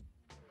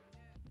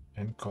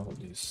and call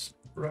this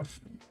rough.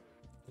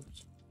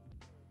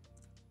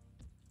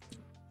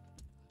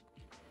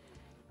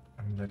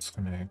 And let's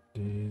connect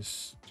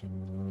this to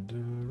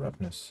the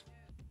roughness.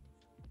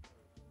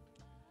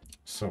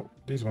 So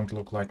this won't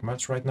look like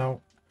much right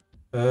now.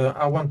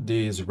 I want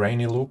this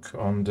rainy look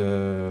on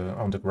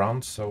the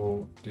ground,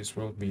 so this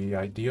will be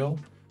ideal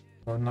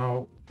for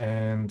now,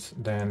 and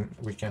then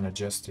we can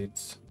adjust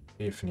it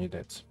if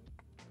needed.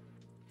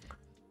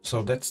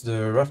 So that's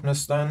the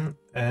roughness done,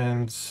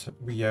 and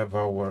we have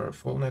our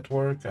full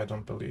network. I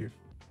don't believe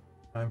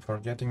I'm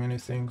forgetting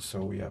anything.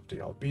 So we have the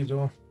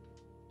albedo,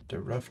 the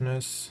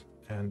roughness,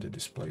 and the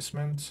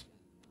displacement.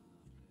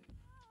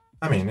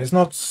 I mean, it's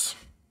not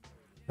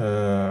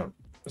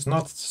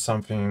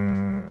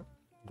something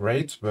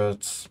great,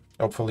 but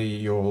hopefully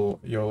you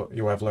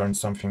have learned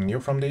something new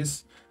from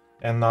this.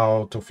 And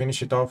now to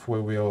finish it off,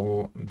 we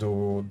will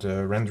do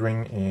the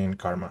rendering in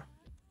Karma.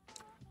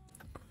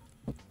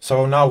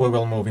 So now we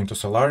will move into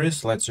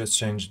Solaris. Let's just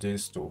change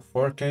this to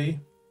 4K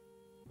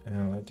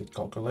and let it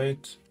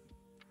calculate.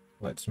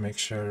 Let's make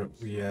sure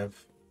we have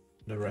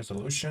the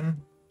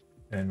resolution,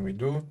 and we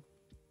do.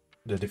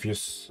 The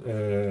diffuse,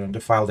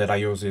 the file that I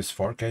use is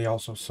 4K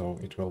also, so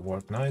it will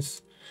work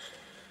nice.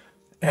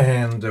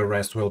 And the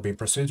rest will be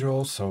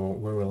procedural, so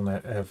we will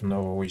have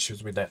no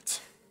issues with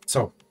that.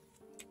 So,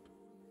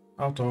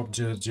 out of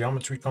the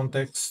geometry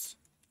context,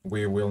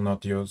 we will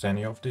not use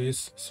any of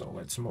these. So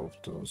let's move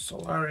to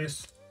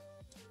Solaris.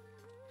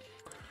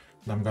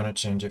 I'm gonna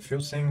change a few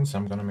things.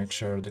 I'm gonna make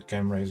sure the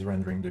camera is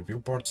rendering the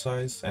viewport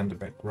size and the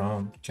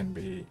background can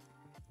be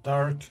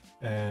dark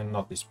and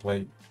not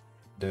display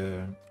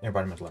the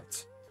environment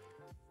lights.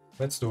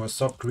 Let's do a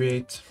soft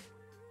create,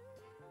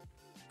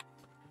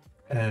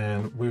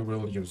 and we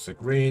will use a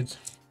grid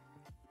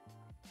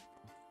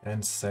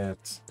and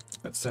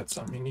let's set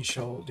some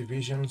initial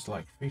divisions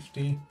like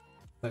 50.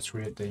 Let's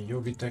create a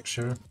UV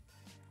texture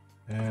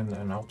and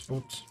an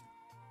output,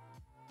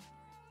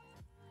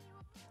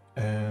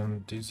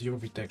 and this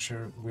UV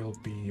texture will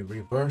be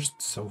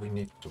reversed, so we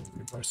need to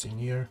reverse in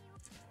here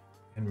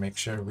and make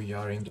sure we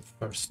are in the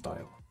first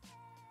style.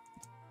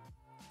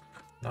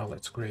 Now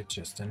let's create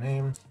just a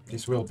name.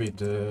 This will be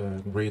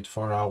the grid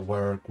for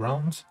our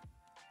ground,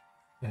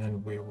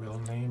 and we will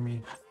name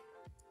it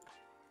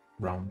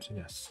ground,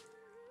 yes.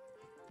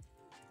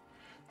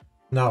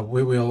 Now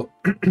we will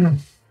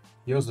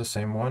use the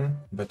same one,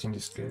 but in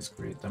this case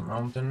create a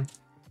mountain,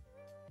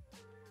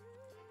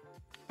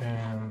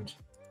 and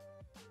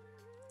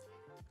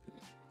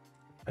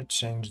I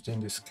changed in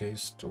this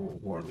case to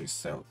Worley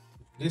Cell.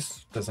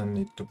 This doesn't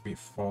need to be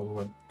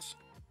followed,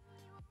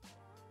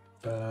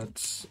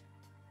 but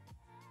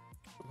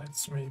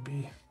let's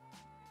maybe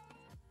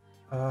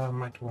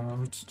might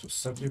want to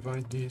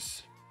subdivide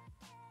this.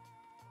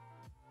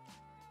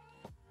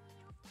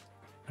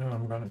 And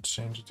I'm gonna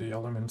change the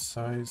element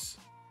size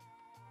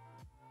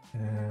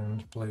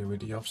and play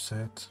with the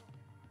offset.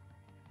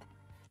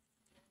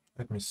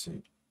 Let me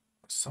see.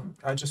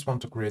 I just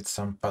want to create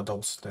some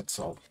puddles, that's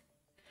all.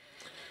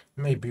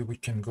 Maybe we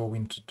can go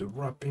into the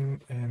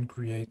wrapping and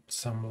create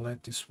some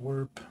lattice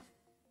warp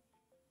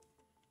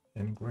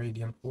and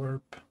gradient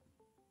warp.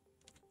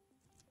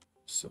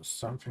 So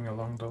something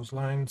along those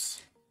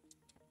lines.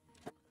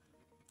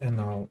 And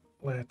now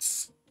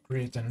let's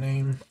create a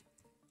name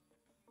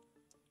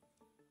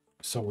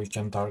so we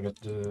can target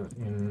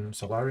in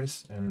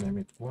Solaris and name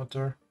it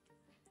water.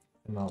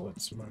 And now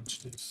let's merge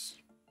this.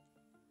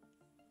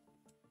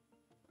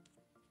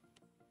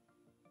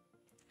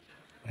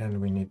 And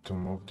we need to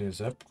move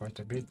this up quite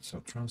a bit,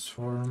 so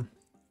transform.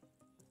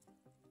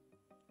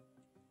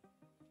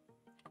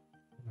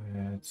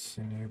 Let's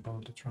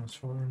enable the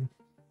transform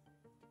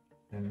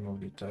and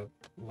move it up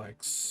like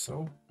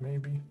so,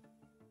 maybe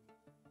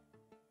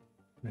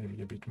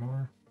a bit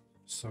more.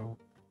 So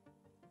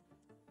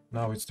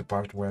now it's the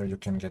part where you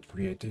can get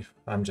creative.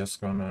 I'm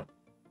just gonna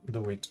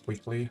do it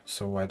quickly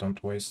so I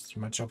don't waste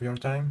much of your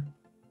time.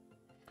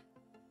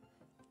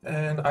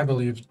 And I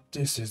believe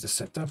this is the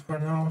setup for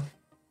now.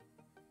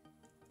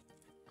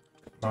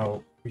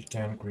 Now we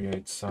can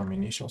create some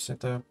initial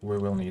setup. We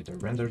will need the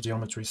render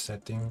geometry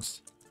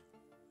settings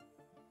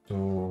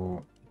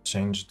to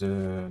change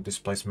the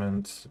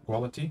displacement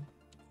quality.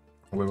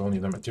 We will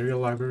need a material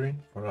library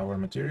for our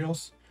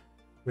materials.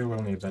 We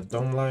will need a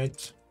dome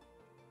light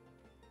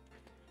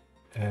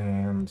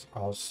and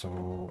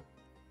also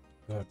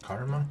the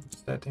Karma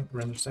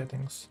render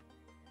settings.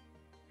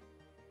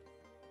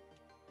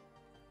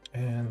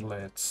 And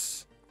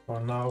let's, for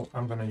now,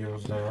 I'm gonna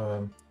use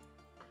an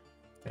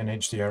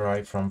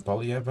HDRI from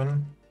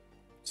Polyheaven.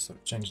 So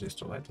change this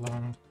to light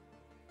long,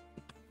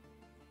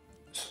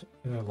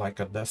 like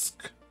a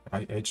dusk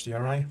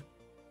HDRI.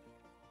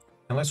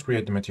 And let's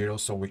create the material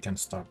so we can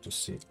start to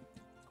see.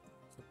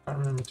 So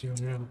Karma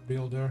material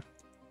builder.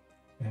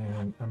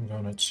 And I'm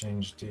gonna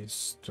change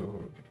this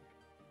to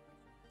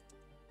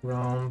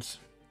ground,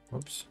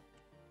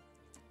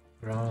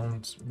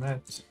 ground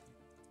matte.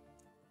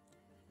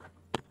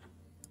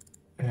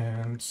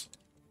 And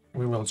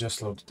we will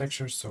just load the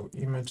textures, so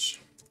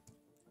image.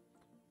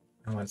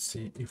 And let's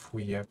see if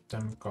we have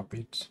them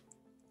copied.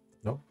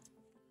 Nope.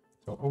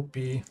 So OP,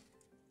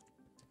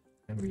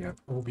 and we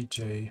have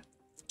OBJ,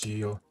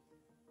 Geo,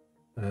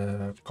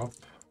 Cop,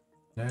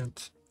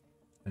 Net,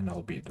 and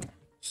Albedo.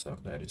 So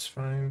that is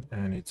fine,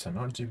 and it's an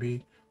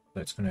RGB.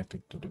 Let's connect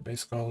it to the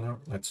base color.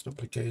 Let's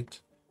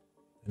duplicate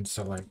and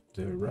select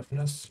the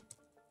roughness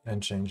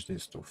and change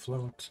this to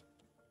float.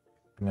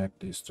 Connect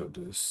this to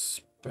the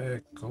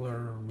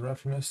specular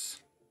roughness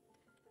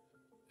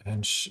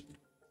and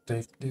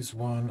take this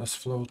one as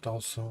float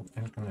also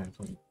and connect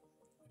it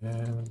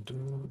and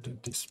do the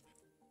disp.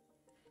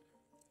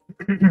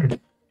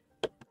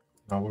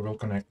 Now we will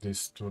connect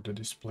this to the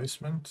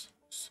displacement.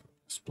 So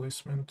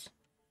displacement,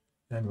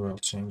 and we'll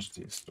change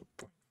this to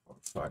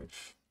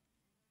 0.45.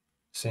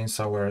 Since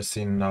our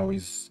scene now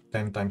is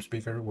 10 times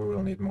bigger, we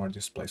will need more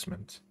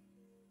displacement.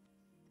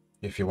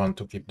 If you want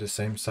to keep the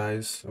same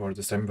size or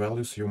the same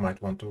values, you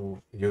might want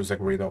to use a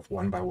grid of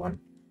 1 by 1.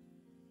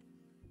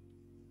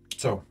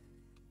 So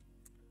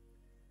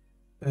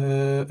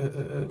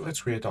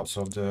let's create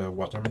also the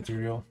water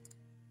material.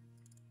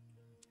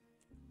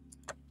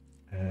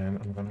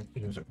 And I'm gonna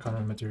use a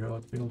common material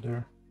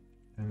builder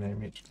and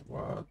name it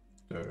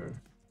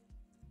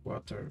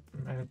water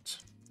matte.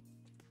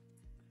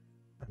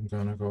 I'm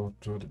gonna go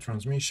to the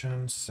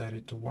transmission, set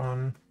it to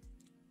 1.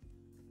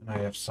 And I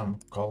have some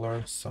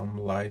color, some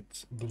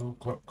light blue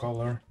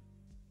color.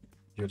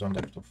 You don't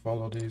have to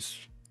follow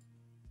this.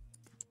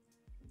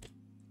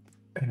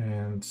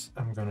 And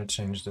I'm gonna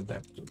change the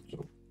depth to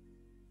 2.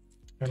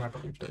 And I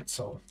believe that's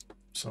all.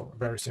 So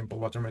very simple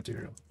water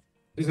material.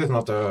 This is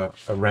not a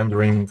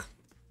rendering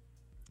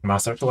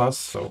masterclass,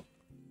 so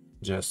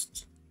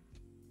just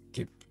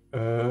keep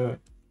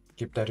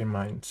that in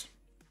mind.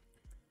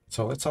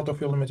 So let's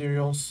autofill the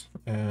materials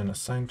and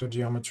assign to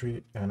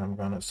geometry, and I'm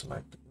gonna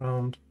select the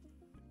ground,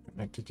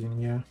 connect it in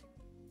here,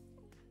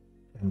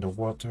 and the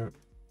water,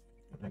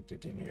 connect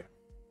it in here.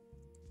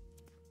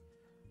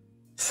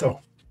 So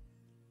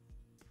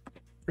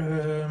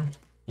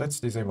let's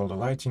disable the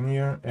light in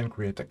here and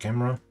create a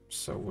camera.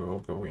 So we will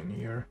go in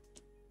here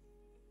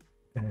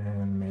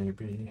and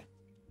maybe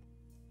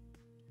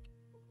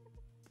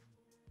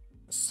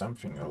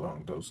something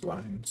along those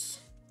lines.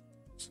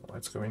 So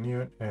let's go in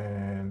here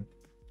and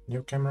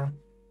new camera,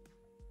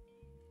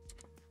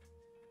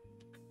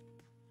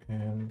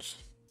 and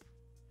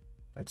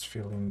let's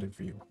fill in the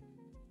view,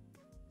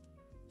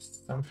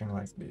 something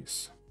like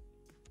this.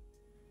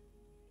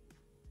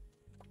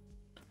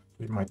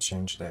 We might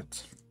change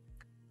that.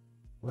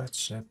 Let's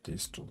set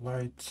this to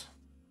light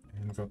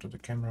and go to the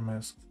camera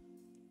mask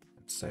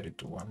and set it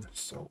to 1.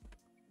 So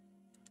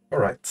all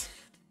right,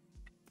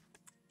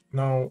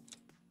 now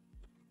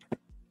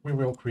we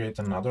will create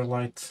another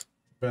light,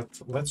 but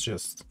let's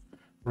just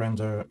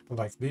render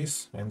like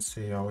this and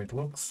see how it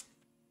looks.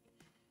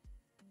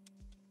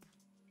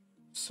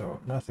 So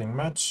nothing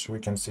much, we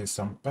can see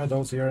some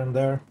pedals here and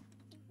there,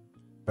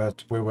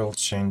 but we will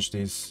change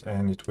this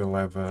and it will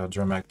have a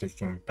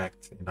dramatic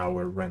impact in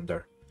our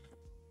render.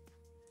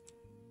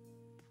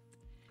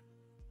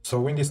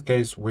 So in this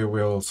case, we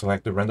will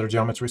select the render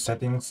geometry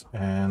settings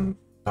and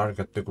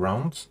target the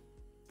ground,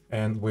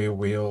 and we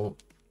will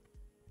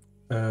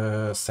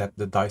set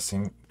the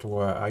dicing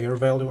to a higher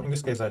value. In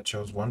this case, I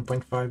chose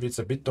 1.5. It's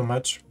a bit too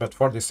much, but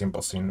for this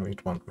simple scene,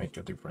 it won't make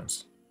a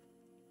difference.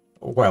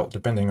 Well,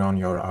 depending on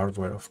your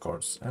hardware, of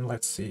course. And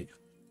let's see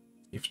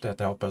if that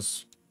helps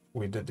us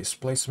with the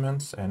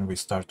displacements, and we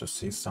start to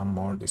see some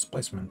more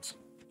displacement.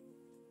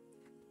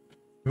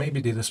 Maybe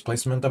the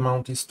displacement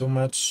amount is too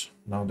much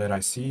now that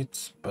I see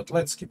it, but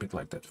let's keep it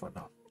like that for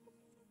now.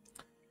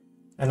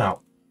 And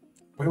now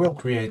we will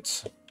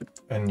create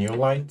a new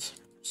light.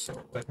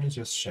 So let me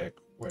just check,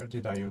 where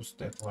did I use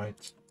that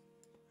light?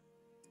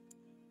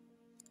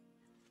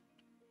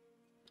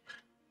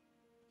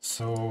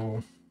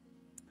 So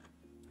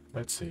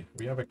let's see,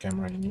 we have a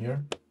camera in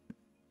here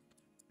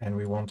and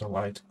we want a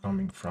light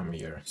coming from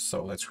here.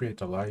 So let's create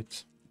a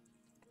light.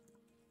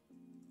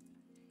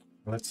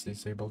 Let's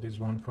disable this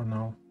one for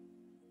now.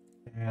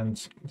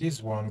 And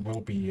this one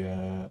will be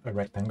a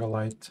rectangle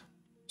light,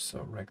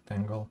 so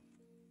rectangle.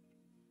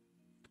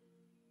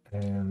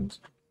 And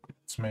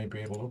let's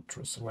maybe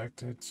ultra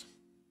select it.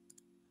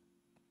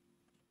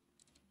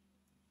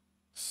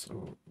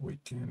 So we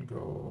can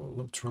go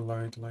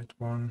ultralight, light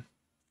one,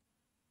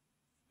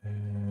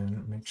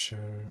 and make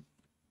sure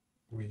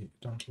we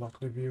don't lock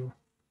the view.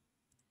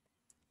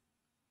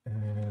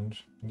 And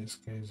in this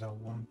case, I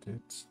want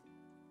it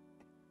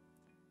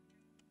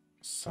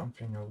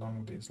something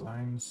along these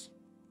lines.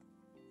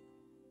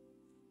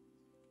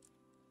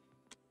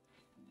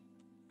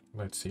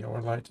 Let's see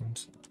our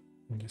lightings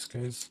in this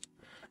case.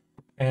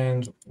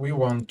 And we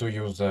want to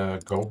use a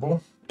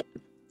gobo.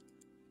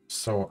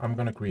 So I'm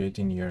gonna create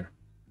in here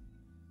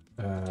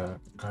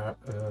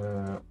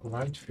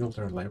light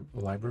filter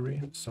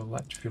library. So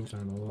light filter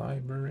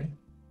library,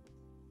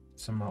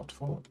 it's a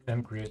mouthful,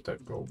 and create a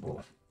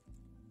gobo.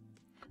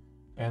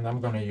 And I'm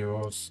gonna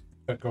use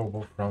a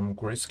gobo from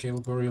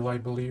Grayscale Gorilla, I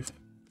believe.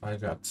 I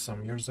got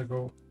some years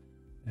ago,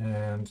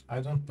 and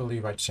I don't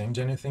believe I changed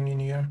anything in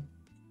here.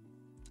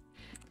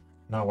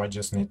 Now I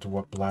just need to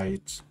apply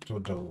it to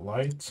the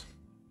light.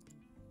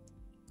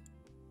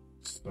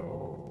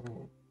 So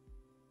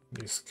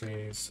in this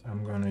case,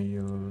 I'm gonna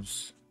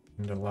use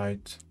in the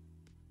light,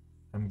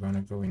 I'm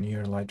gonna go in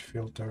here, light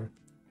filter,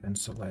 and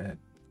select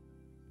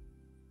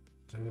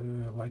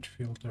the light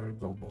filter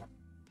gobo.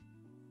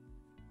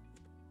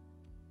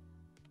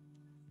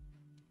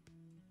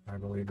 I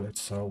believe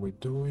that's how we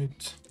do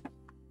it.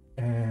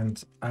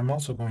 And I'm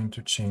also going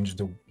to change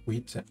the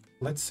width.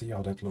 Let's see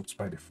how that looks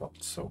by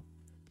default. So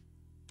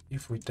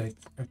if we take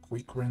a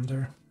quick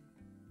render,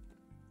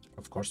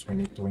 of course we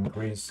need to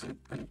increase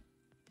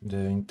the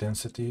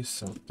intensity,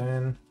 so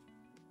 10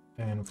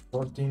 and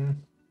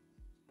 14.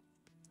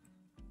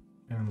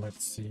 And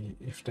let's see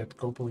if that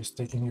gobo is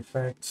taking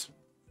effect.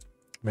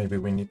 Maybe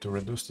we need to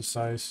reduce the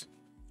size,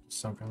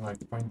 something like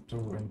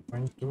 0.2 and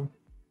 0.2.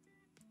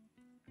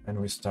 And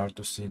we start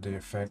to see the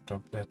effect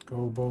of that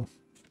gobo.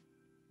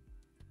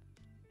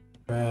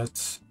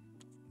 But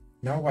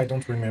now I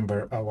don't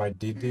remember how I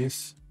did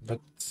this,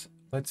 but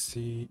let's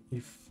see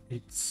if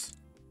it's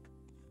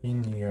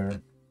in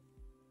here.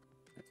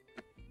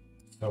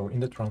 So in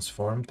the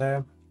transform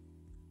tab,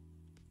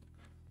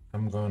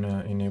 I'm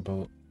gonna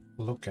enable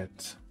look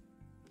at.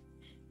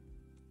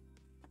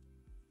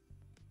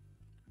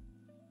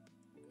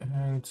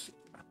 And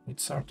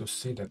it's hard to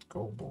see that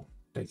gobo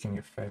taking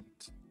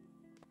effect.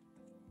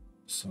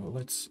 So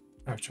let's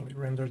actually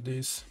render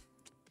this.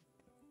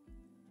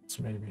 Let's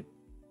maybe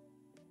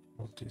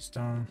put this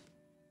down.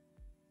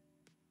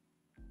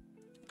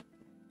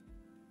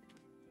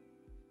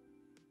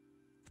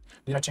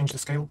 Did I change the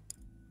scale?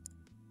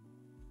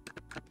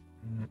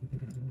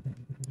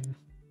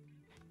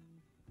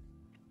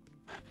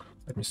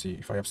 Let me see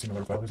if I have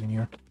similar values in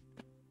here.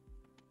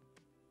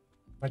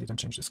 I didn't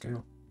change the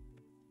scale.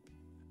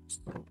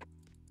 So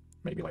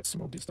maybe let's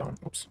move this down.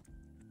 Oops.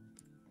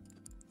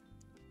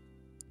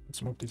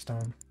 Let's move this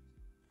down.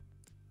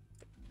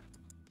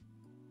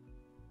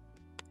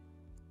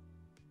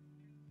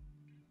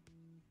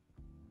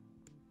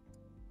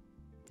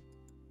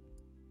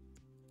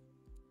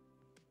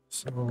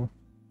 So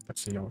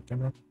let's see our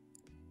camera.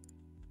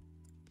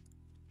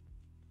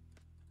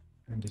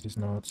 And this is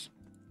not.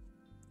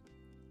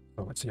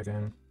 So let's see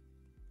again.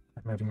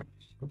 I'm having,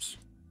 oops.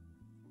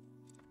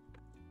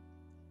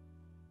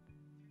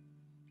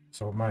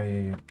 So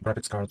my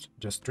graphics card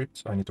just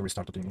tripped. I need to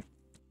restart Houdini.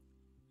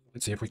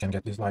 Let's see if we can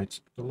get this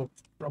light to look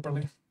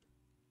properly.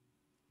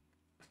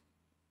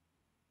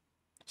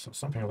 So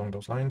something along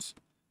those lines.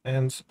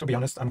 And to be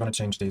honest, I'm gonna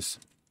change this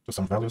to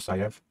some values I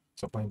have.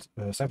 So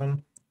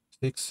 0.7,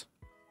 6,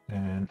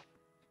 and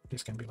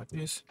this can be like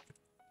this.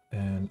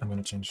 And I'm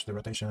gonna change the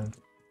rotation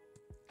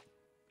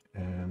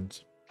and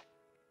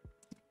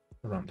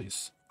around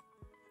this.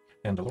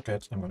 And the look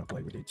at, I'm gonna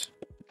play with it.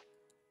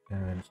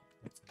 And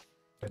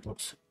that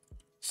looks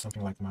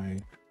something like my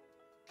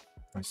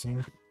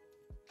scene.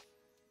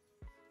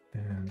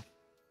 And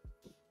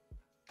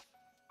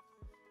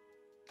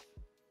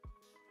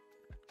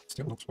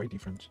still looks way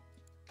different.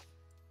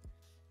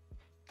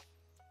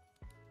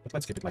 But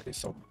let's keep it like this.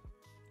 So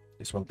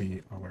this will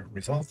be our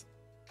result.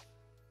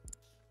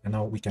 And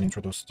now we can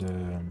introduce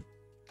the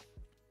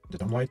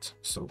dome light.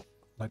 So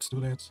let's do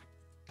that.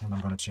 And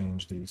I'm gonna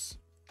change this,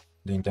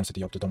 the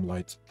intensity of the dome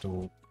light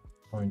to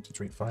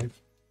 0.35.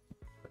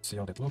 Let's see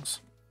how that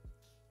looks.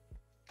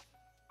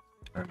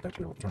 And that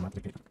will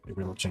dramatically, it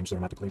will change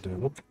dramatically the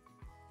look.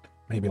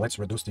 Maybe let's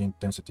reduce the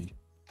intensity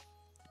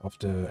of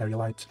the area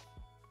light.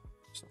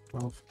 So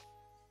 12,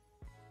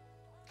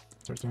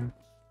 13.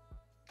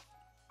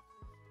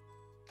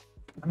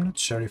 I'm not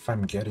sure if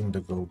I'm getting the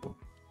gobo.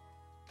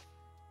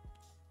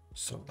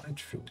 So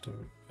light filter,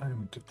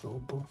 I'm the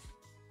gobo.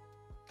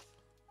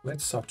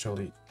 Let's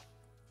actually.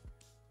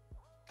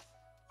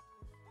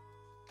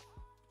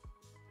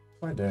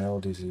 Why the hell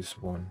this is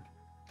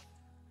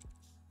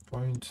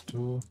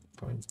 1.2,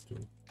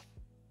 0.2.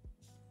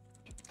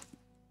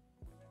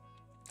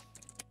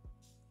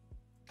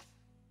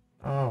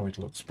 Oh, it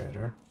looks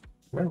better.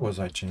 Where was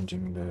I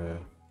changing the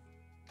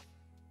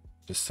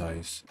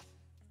size?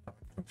 I'm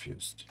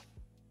confused.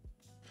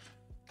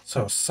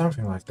 So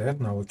something like that.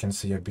 Now we can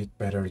see a bit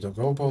better the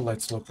gobo.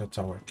 Let's look at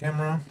our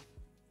camera.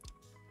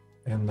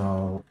 And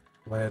now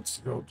let's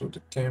go to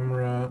the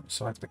camera,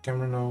 select the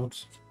camera node,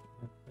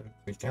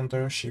 click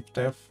enter, shift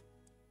F,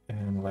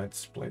 and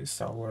let's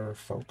place our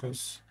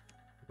focus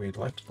with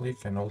left click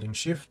and holding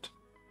shift.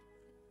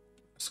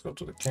 Let's go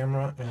to the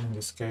camera, and in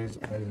this case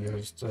I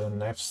used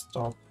an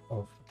f-stop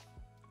of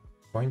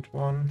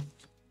 0.1,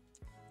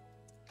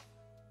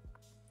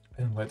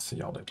 and let's see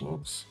how that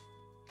looks.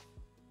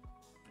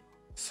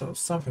 So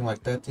something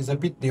like that is a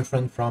bit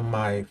different from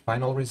my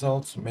final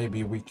results.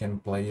 Maybe we can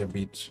play a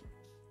bit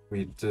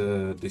with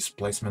the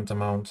displacement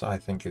amount. I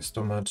think it's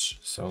too much,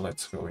 so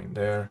let's go in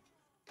there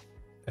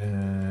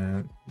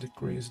and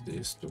decrease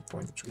this to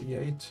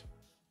 0.38.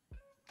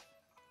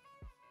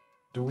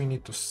 Do we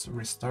need to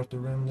restart the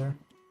render?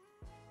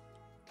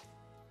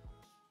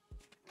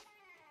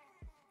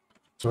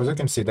 So as you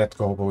can see, that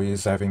gobo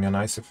is having a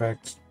nice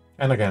effect.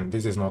 And again,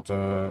 this is not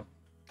a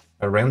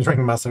rendering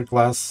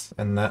masterclass,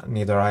 and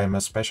neither I am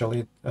a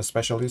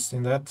specialist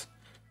in that.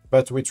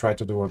 But we try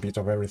to do a bit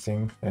of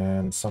everything,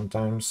 and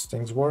sometimes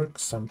things work,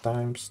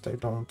 sometimes they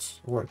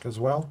don't work as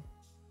well.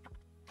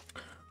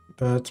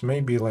 But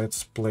maybe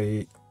let's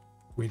play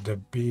with a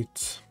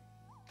bit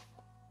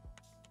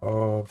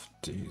of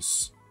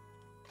this.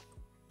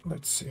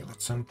 Let's see,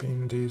 let's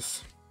unpin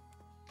this.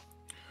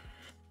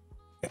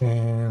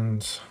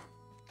 And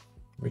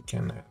we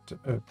can add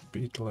a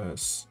bit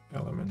less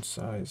element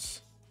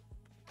size.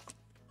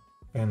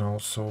 And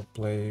also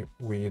play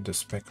with the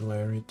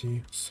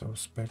specularity. So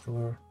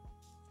specular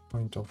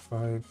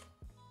 0.05.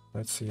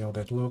 Let's see how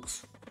that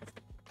looks.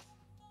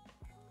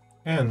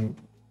 And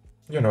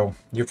you know,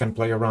 you can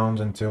play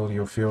around until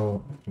you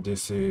feel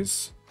this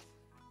is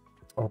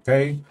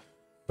okay.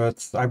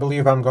 But I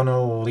believe I'm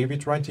gonna leave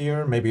it right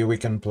here. Maybe we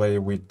can play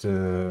with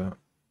the...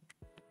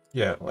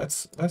 Yeah,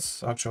 let's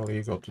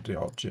actually go to the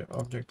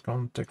object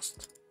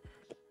context.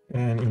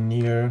 And in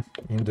here,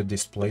 in the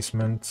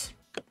displacement,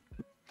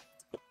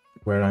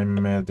 where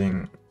I'm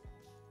adding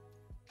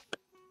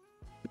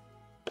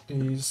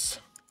these,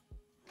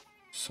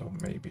 so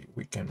maybe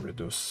we can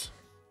reduce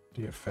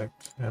the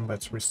effect, and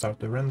let's restart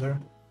the render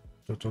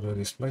due to the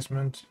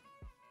displacement,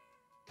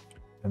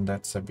 and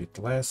that's a bit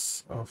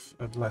less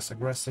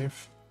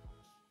aggressive.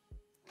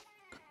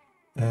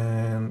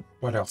 And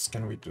what else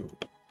can we do?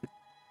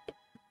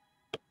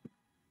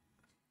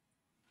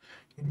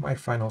 In my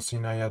final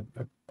scene I had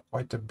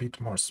quite a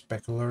bit more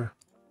specular,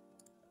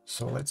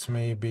 so let's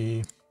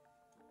maybe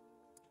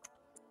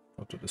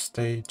go to the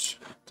stage,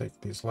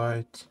 take this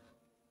light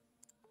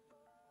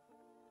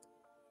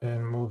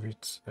and move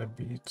it a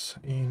bit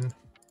in.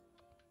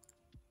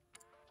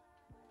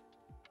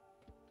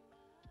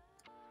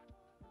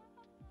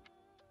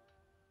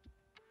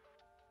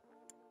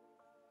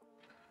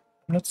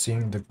 I'm not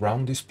seeing the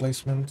ground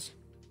displacement,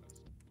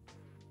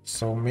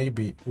 so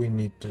maybe we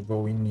need to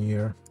go in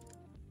here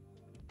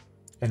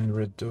and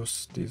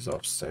reduce these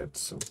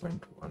offsets to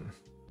 0.1.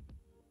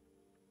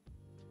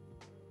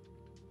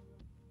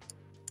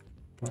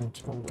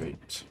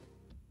 0.08.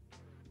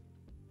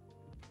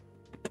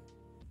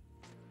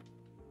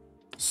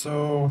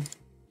 So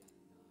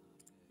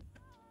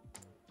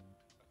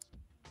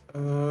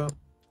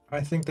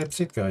I think that's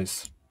it,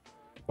 guys.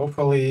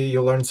 Hopefully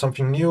you learned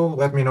something new.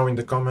 Let me know in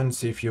the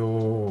comments if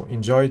you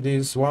enjoyed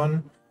this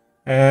one,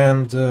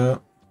 and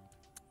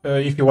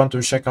if you want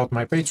to check out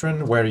my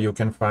Patreon, where you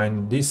can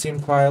find this scene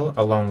file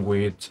along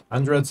with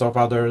hundreds of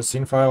other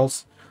scene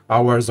files,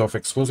 hours of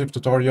exclusive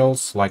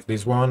tutorials like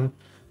this one,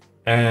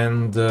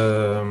 and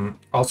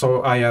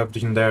also I have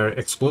in there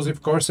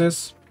exclusive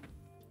courses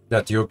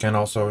that you can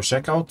also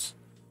check out.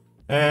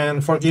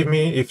 And forgive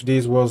me if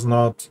this was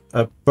not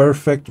a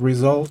perfect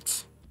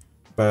result,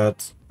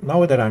 but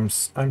now that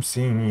I'm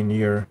seeing in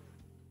here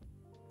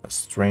a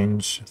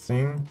strange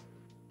thing.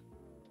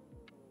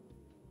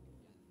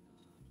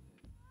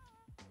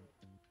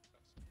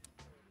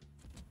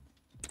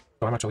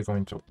 So I'm actually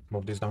going to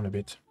move this down a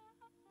bit.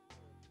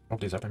 Move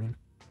this up, I mean.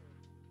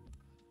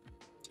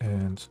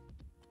 And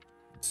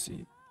let's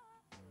see.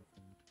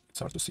 It's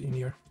hard to see in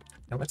here.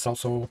 And let's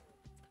also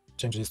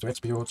change this to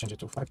XPU, change it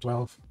to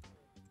 512,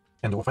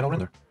 and do a final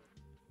render.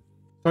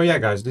 So yeah,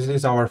 guys, this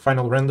is our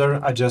final render.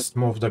 I just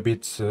moved a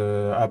bit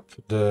up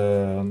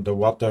the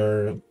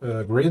water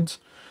grid,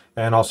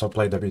 and also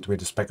played a bit with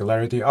the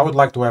specularity. I would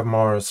like to have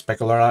more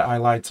specular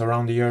highlights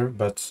around here,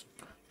 but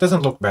it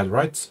doesn't look bad,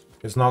 right?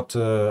 It's not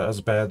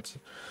as bad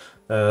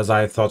as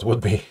I thought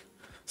would be.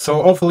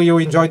 So hopefully you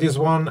enjoyed this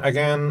one.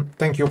 Again,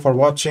 thank you for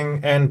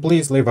watching, and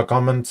please leave a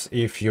comment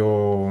if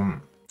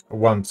you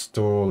want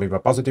to leave a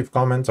positive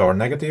comment or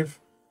negative.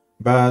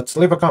 But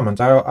leave a comment,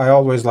 I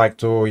always like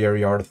to hear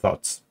your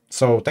thoughts.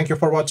 So thank you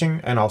for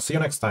watching, and I'll see you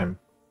next time.